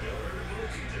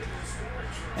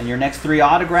 And your next 3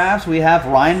 autographs, we have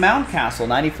Ryan Mountcastle,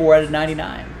 94 out of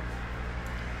 99.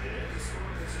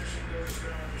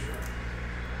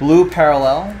 Blue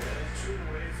parallel.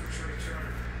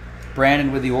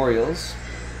 Brandon with the Orioles.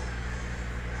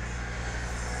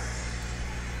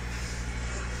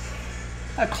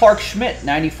 Clark Schmidt,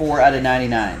 94 out of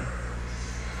 99.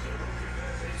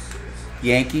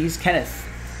 Yankees, Kenneth.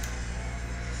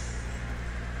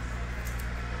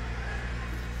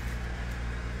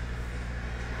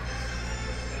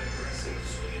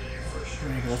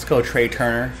 Let's go, Trey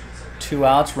Turner. 2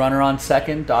 outs, runner on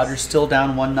second. Dodgers still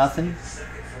down 1-0.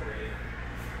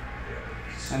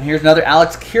 And here's another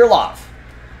Alex Kirilloff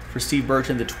for Steve Birch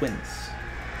and the Twins.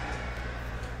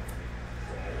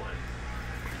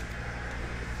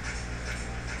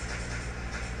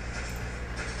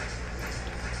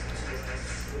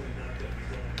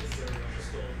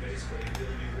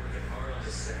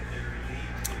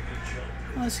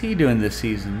 How's he doing this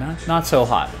season? Not so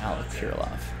hot, Alex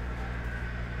Kirilloff.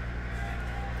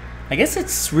 I guess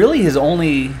it's really his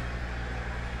only.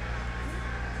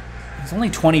 He's only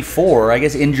 24. I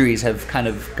guess injuries have kind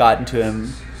of gotten to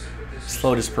him,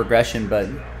 slowed his progression. But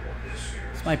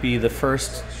this might be the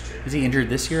first. Is he injured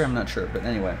this year? I'm not sure. But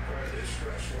anyway,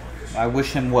 I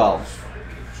wish him well.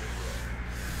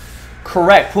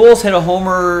 Correct. Pujols hit a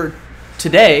homer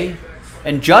today,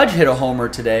 and Judge hit a homer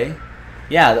today.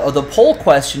 Yeah, the poll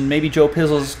question. Maybe Joe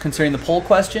Pizzle's considering the poll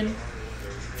question.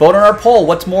 Vote on our poll.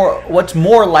 What's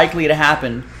more likely to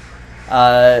happen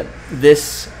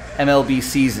this MLB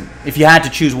season? If you had to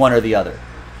choose one or the other,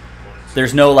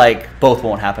 there's no like both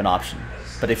won't happen option.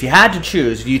 But if you had to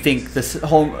choose, do you think this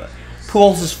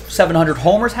Pujols' 700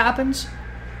 homers happens,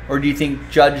 or do you think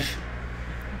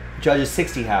Judge's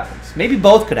 60 happens? Maybe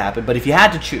both could happen. But if you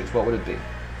had to choose, what would it be?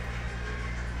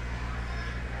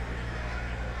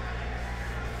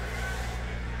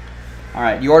 All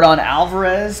right, Yordan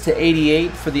Alvarez to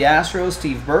 88 for the Astros,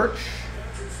 Steve Birch.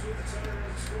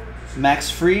 Max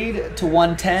Fried to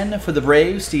 110 for the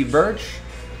Braves, Steve Birch.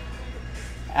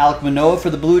 Alek Manoah for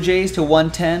the Blue Jays to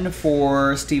 110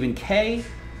 for Stephen K.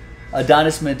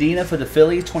 Adonis Medina for the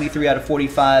Phillies, 23 out of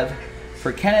 45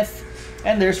 for Kenneth.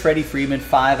 And there's Freddie Freeman,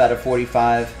 5 out of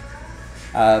 45,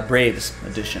 Braves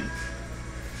edition.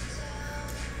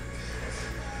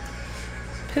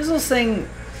 Pizzle's saying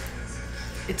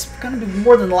it's going to be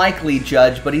more than likely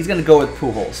Judge, but he's going to go with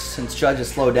Pujols since Judge has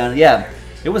slowed down. Yeah,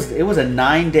 it was a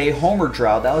 9-day homer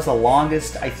drought. That was the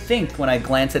longest, I think, when I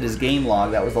glanced at his game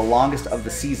log, that was the longest of the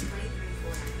season.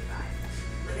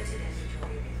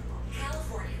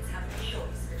 Californians have a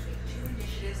choice between 2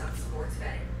 initiatives on sports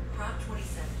betting. Prop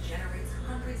 27 generates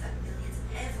hundreds of millions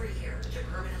every year to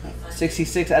permanently fund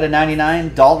 66 out of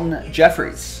 99, Dalton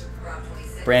Jeffries. Prop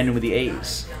 26. Brandon with the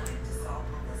A's.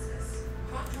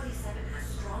 Prop 27 has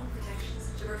strong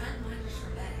protections to prevent minors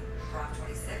from betting. Prop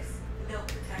 26, no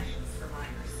protections for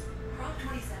minors. Prop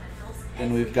 27 helps.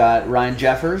 Then we've got Ryan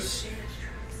Jeffers,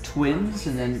 Twins,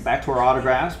 and then back to our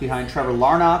autographs behind Trevor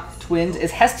Larnach, Twins,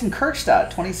 is Heston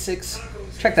Kjerstad, 26,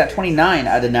 check that, 29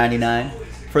 out of 99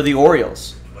 for the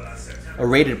Orioles. a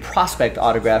rated prospect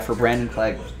autograph for Brandon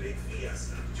Clegg.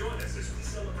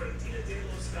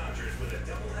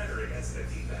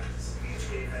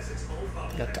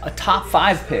 Got a top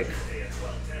 5 pick.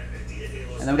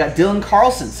 And then we got Dylan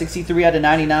Carlson, 63 out of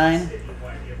 99.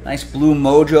 Nice blue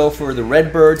mojo for the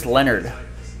Redbirds. Leonard.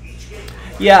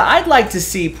 Yeah, I'd like to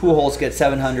see Pujols get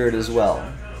 700 as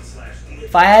well.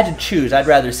 If I had to choose, I'd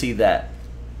rather see that.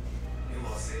 In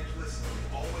Los Angeles,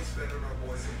 always better than our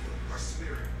boys in blue. Our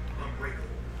spirit, unbreakable.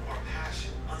 Our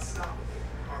passion, unstoppable.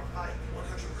 Our fight,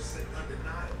 100%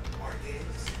 undeniable. Our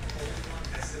games, only on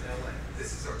SNLA.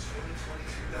 This is our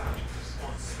 2022 Dodgers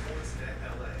on Sportsnet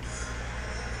LA.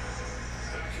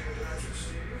 Back in the Dodger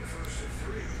Stadium, 1st and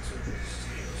 3 to these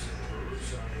teams and Brewers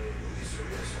on a Luis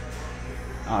Urias.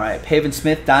 All right, Pavin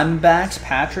Smith, Diamondbacks.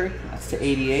 Patrick, that's to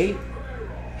 88.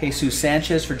 Jesus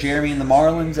Sanchez for Jeremy and the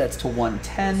Marlins, that's to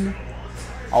 110.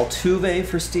 Altuve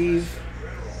for Steve,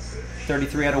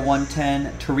 33 out of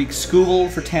 110. Tariq Skubal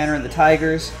for Tanner and the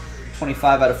Tigers,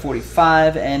 25 out of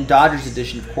 45. And Dodgers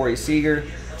edition of Corey Seager,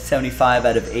 75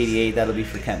 out of 88. That'll be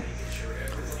for Ken.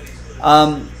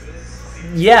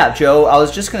 Yeah, Joe, I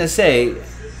was just going to say,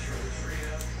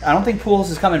 I don't think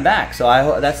Pujols is coming back, so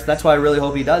that's why I really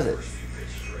hope he does it.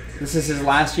 This is his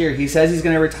last year. He says he's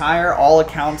going to retire. All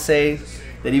accounts say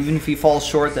that even if he falls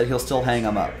short, that he'll still hang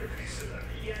him up.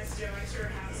 Yes, Joe, I sure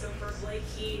have. So for Blake,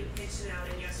 he pitched it out,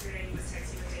 and yesterday he was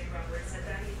texting with Dave Roberts, said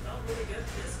that he felt really good,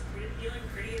 just feeling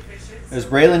pretty efficient. There's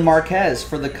Braylon Marquez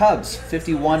for the Cubs,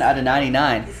 51 out of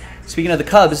 99. Speaking of the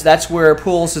Cubs, that's where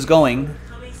Pujols is going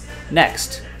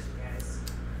next.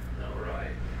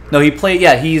 No, he played,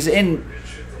 yeah,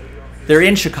 they're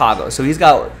in Chicago, so he's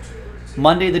got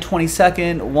Monday the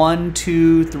 22nd, 1,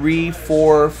 2, 3,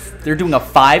 4. They're doing a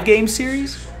 5-game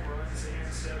series.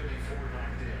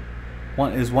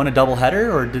 Is one a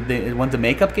doubleheader, or did they? One's a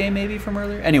makeup game maybe from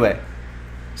earlier. Anyway,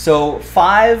 so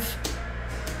five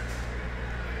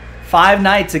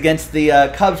nights against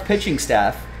the Cubs pitching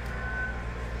staff.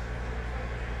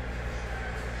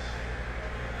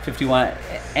 51,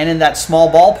 and in that small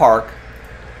ballpark.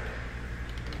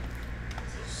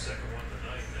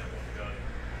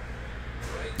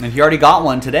 And he already got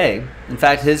one today. In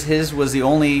fact, his was the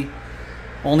only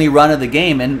run of the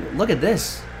game. And look at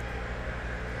this.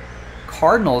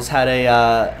 Cardinals had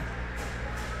a...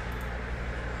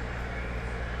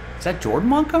 is that Jordan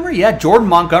Montgomery? Yeah, Jordan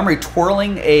Montgomery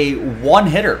twirling a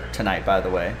one-hitter tonight, by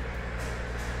the way.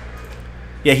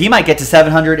 Yeah, he might get to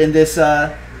 700 in this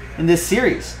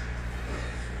series.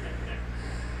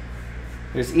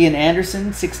 There's Ian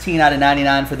Anderson, 16 out of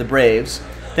 99 for the Braves.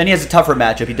 Then he has a tougher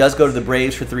matchup. He does go to the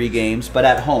Braves for 3 games, but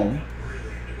at home.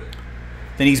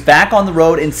 Then he's back on the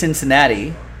road in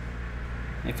Cincinnati.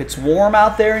 If it's warm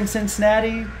out there in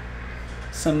Cincinnati,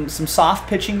 some soft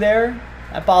pitching there,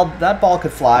 that ball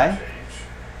could fly.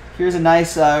 Here's a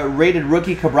nice rated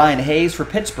rookie, Ke'Bryan Hayes for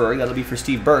Pittsburgh. That'll be for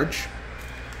Steve Birch.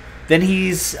 Then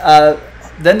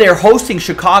then they're hosting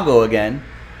Chicago again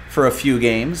for a few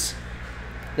games.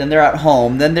 Then they're at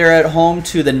home. Then they're at home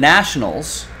to the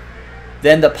Nationals.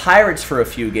 Then the Pirates for a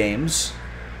few games.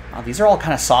 Wow, these are all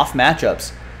kind of soft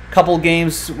matchups. Couple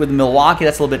games with Milwaukee,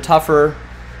 that's a little bit tougher.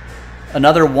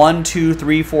 Another 1, 2,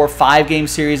 3, 4, 5-game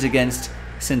series against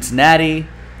Cincinnati,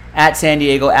 at San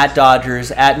Diego, at Dodgers,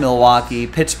 at Milwaukee,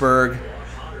 Pittsburgh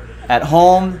at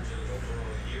home.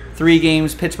 3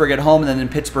 games, Pittsburgh at home, and then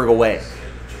Pittsburgh away.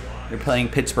 They're playing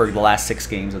Pittsburgh the last 6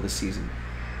 games of the season.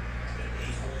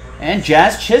 And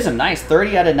Jazz Chisholm, nice,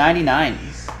 30 out of 99.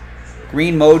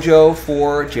 Green mojo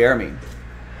for Jeremy.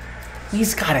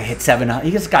 He's got to hit 700.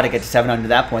 He's got to get to 700 at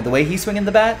that point. The way he's swinging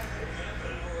the bat.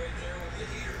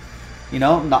 You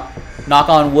know, knock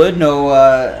on wood,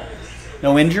 no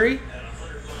injury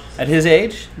at his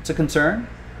age. It's a concern.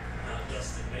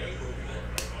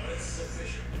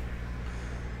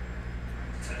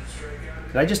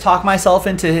 Did I just talk myself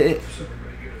into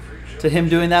him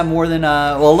doing that more than?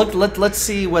 Well, look. Let's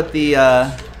see what the.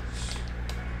 I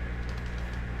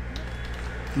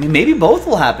mean, maybe both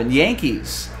will happen.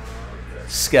 Yankees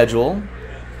schedule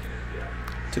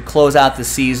to close out the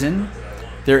season.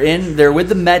 They're with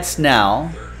the Mets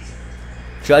now.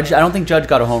 Judge, I don't think Judge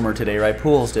got a homer today, right?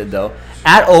 Pujols did though.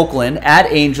 At Oakland, at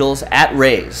Angels, at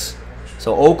Rays.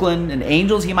 So Oakland and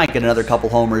Angels, he might get another couple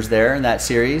homers there in that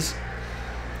series.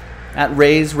 At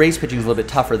Rays pitching is a little bit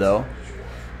tougher though.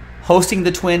 Hosting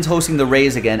the Twins, hosting the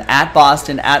Rays again. At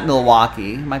Boston, at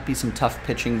Milwaukee. Might be some tough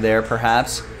pitching there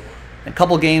perhaps. A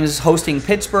couple games hosting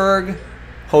Pittsburgh,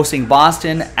 hosting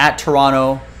Boston, at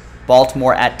Toronto,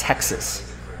 Baltimore, at Texas.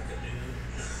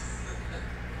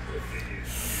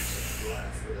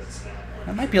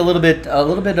 That might be a little bit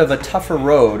of a tougher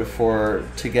road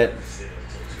to get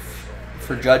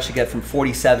for Judge to get from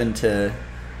 47 to...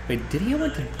 Wait, did he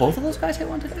hit did both of those guys hit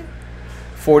one today?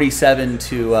 47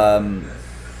 to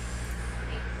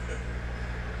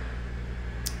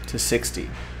 60.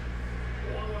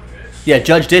 Yeah,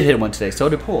 Judge did hit one today. So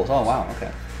did Pools. Oh, wow.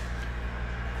 Okay.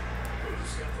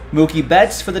 Mookie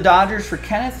Betts for the Dodgers for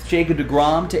Kenneth. Jacob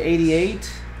deGrom to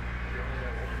 88.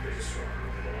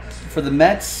 For the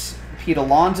Mets, Pete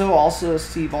Alonso. Also,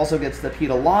 Steve also gets the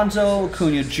Pete Alonso.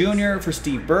 Acuna Jr. for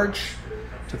Steve Birch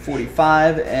to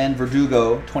 45. And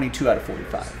Verdugo, 22 out of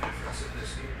 45.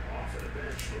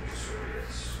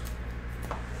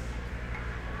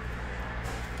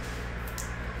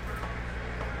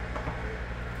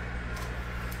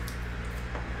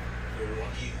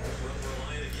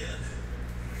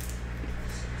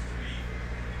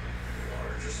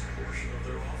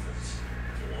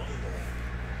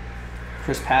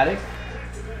 Chris Paddock,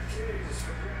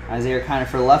 Isaiah Kiner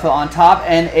for Leffa on top,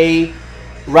 and a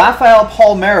Rafael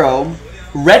Palmeiro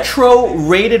retro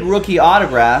rated rookie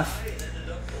autograph.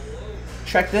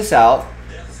 Check this out.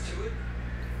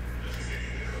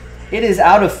 It is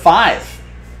out of 5.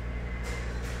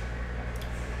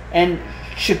 And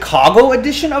Chicago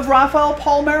edition of Rafael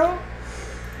Palmeiro.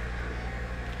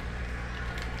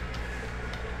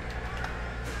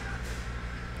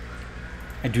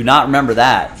 I do not remember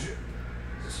that.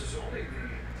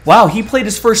 Wow, he played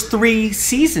his first 3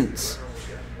 seasons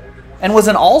and was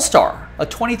an all-star, a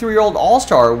 23-year-old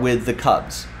all-star with the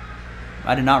Cubs.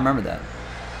 I did not remember that.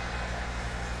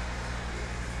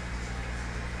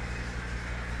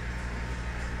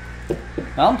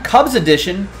 Well, Cubs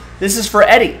edition. This is for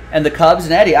Eddie and the Cubs,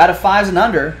 and Eddie, out of 5s and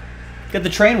under, get the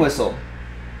train whistle.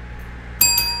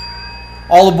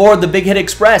 All aboard the Big Hit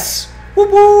Express.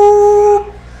 Whoop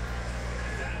whoop!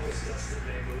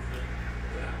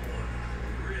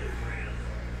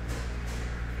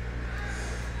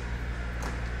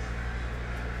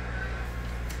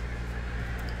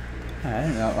 I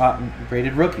don't know.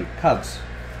 Rated rookie, Cubs.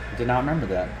 I did not remember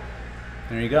that.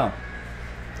 There you go.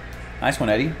 Nice one,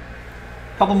 Eddie.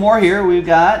 Couple more here. We've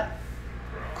got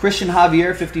Christian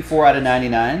Javier, 54 out of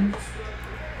 99.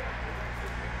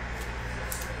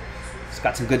 It's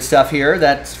got some good stuff here.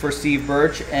 That's for Steve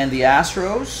Birch and the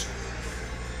Astros.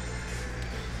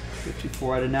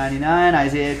 54 out of 99.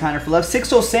 Isaiah Kiner for left.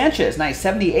 Sixto Sanchez, nice,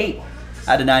 78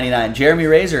 out of 99. Jeremy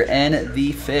Razor and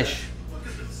the Fish.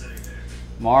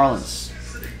 Marlins.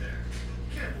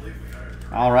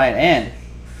 All right, and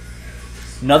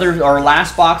our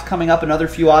last box coming up, another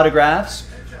few autographs.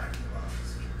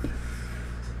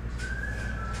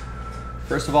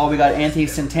 First of all, we got Anthony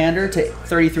Santander to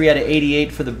 33 out of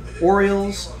 88 for the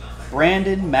Orioles.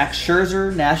 Brandon, Max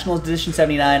Scherzer, Nationals edition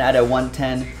 79 out of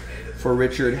 110 for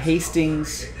Richard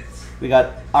Hastings. We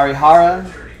got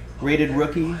Arihara, rated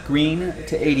rookie, green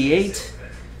to 88.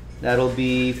 That'll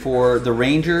be for the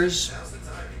Rangers.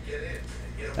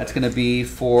 That's going to be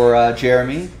for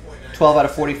Jeremy. 12 out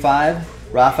of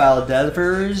 45. Rafael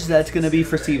Devers. That's going to be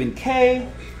for Stephen K.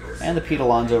 And the Pete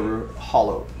Alonso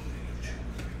Hollow.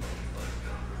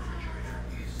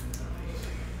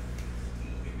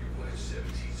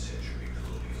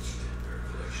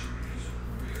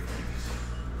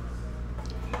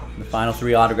 The final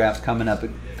 3 autographs coming up.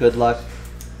 Good luck,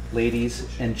 ladies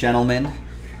and gentlemen,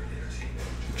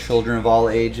 children of all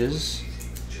ages.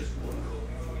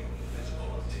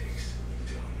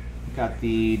 Got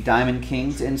the Diamond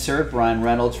Kings insert, Brian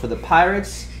Reynolds for the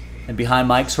Pirates. And behind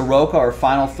Mike Soroka, our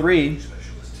final 3.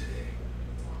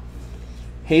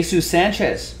 Jesus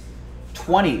Sanchez,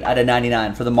 20 out of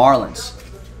 99 for the Marlins.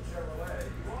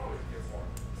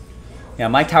 Yeah,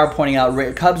 Mike Tower pointing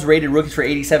out, Cubs rated rookies for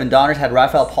 87. Donners had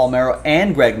Rafael Palmeiro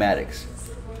and Greg Maddux.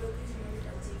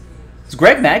 Is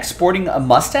Greg Maddux sporting a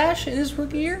mustache in his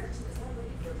rookie year?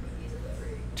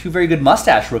 2 very good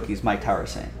mustache rookies, Mike Tower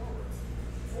is saying.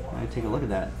 All right, take a look at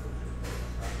that.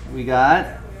 We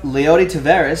got Leody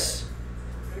Taveras.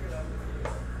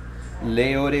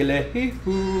 Leody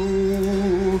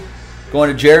Lehihu. Going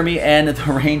to Jeremy and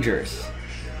the Rangers.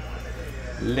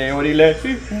 Leody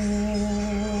Lehihu.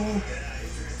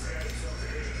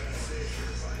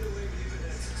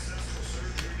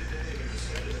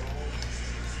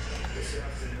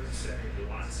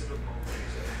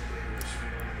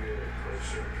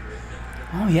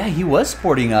 Oh yeah, he was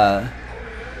sporting a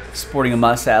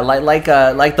mustache, like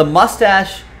the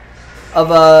mustache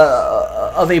of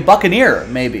a Buccaneer,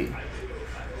 maybe.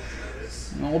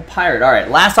 An old Pirate. All right,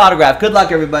 last autograph. Good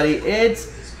luck, everybody. It's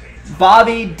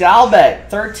Bobby Dalbec,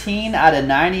 13 out of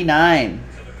 99.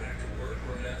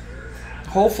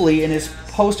 Hopefully, in his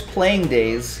post-playing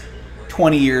days,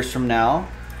 20 years from now,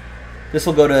 this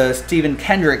will go to Stephen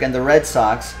Kendrick and the Red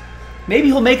Sox. Maybe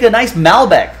he'll make a nice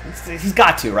Malbec. He's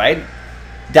got to, right?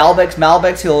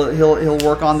 Malbecs. He'll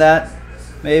work on that.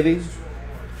 Maybe.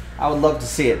 I would love to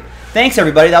see it. Thanks,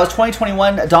 everybody. That was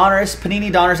 2021 Donruss,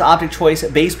 Panini Donruss Optic Choice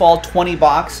Baseball 20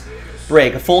 box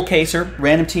break. A full caser.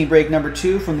 Random team break number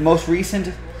 2 from the most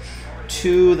recent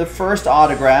to the first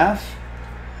autograph.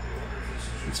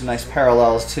 And some nice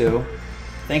parallels, too.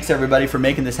 Thanks, everybody, for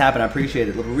making this happen. I appreciate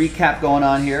it. A little recap going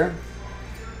on here.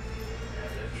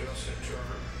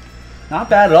 Not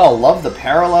bad at all. Love the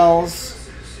parallels.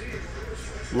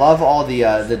 Love all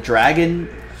the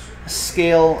dragon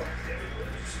scale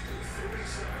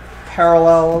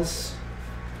parallels.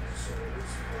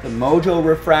 The Mojo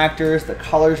refractors. The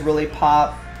colors really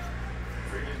pop.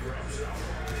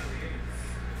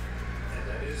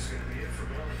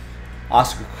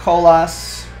 Oscar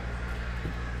Colas.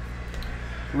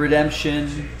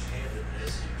 Redemption.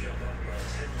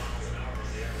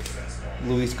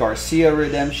 Luis Garcia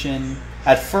redemption.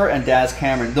 And Daz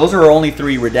Cameron. Those are our only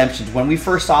 3 redemptions. When we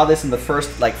first saw this in the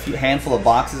first handful of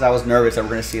boxes, I was nervous that we're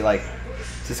going to see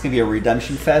is this going to be a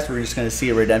redemption fest? We're just going to see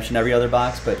a redemption every other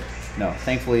box. But no,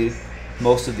 thankfully,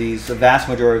 most of these, the vast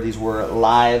majority of these were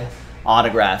live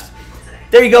autographs.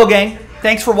 There you go, gang.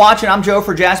 Thanks for watching. I'm Joe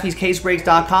for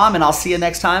JaspysCaseBreaks.com, and I'll see you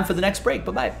next time for the next break.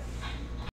 Bye-bye.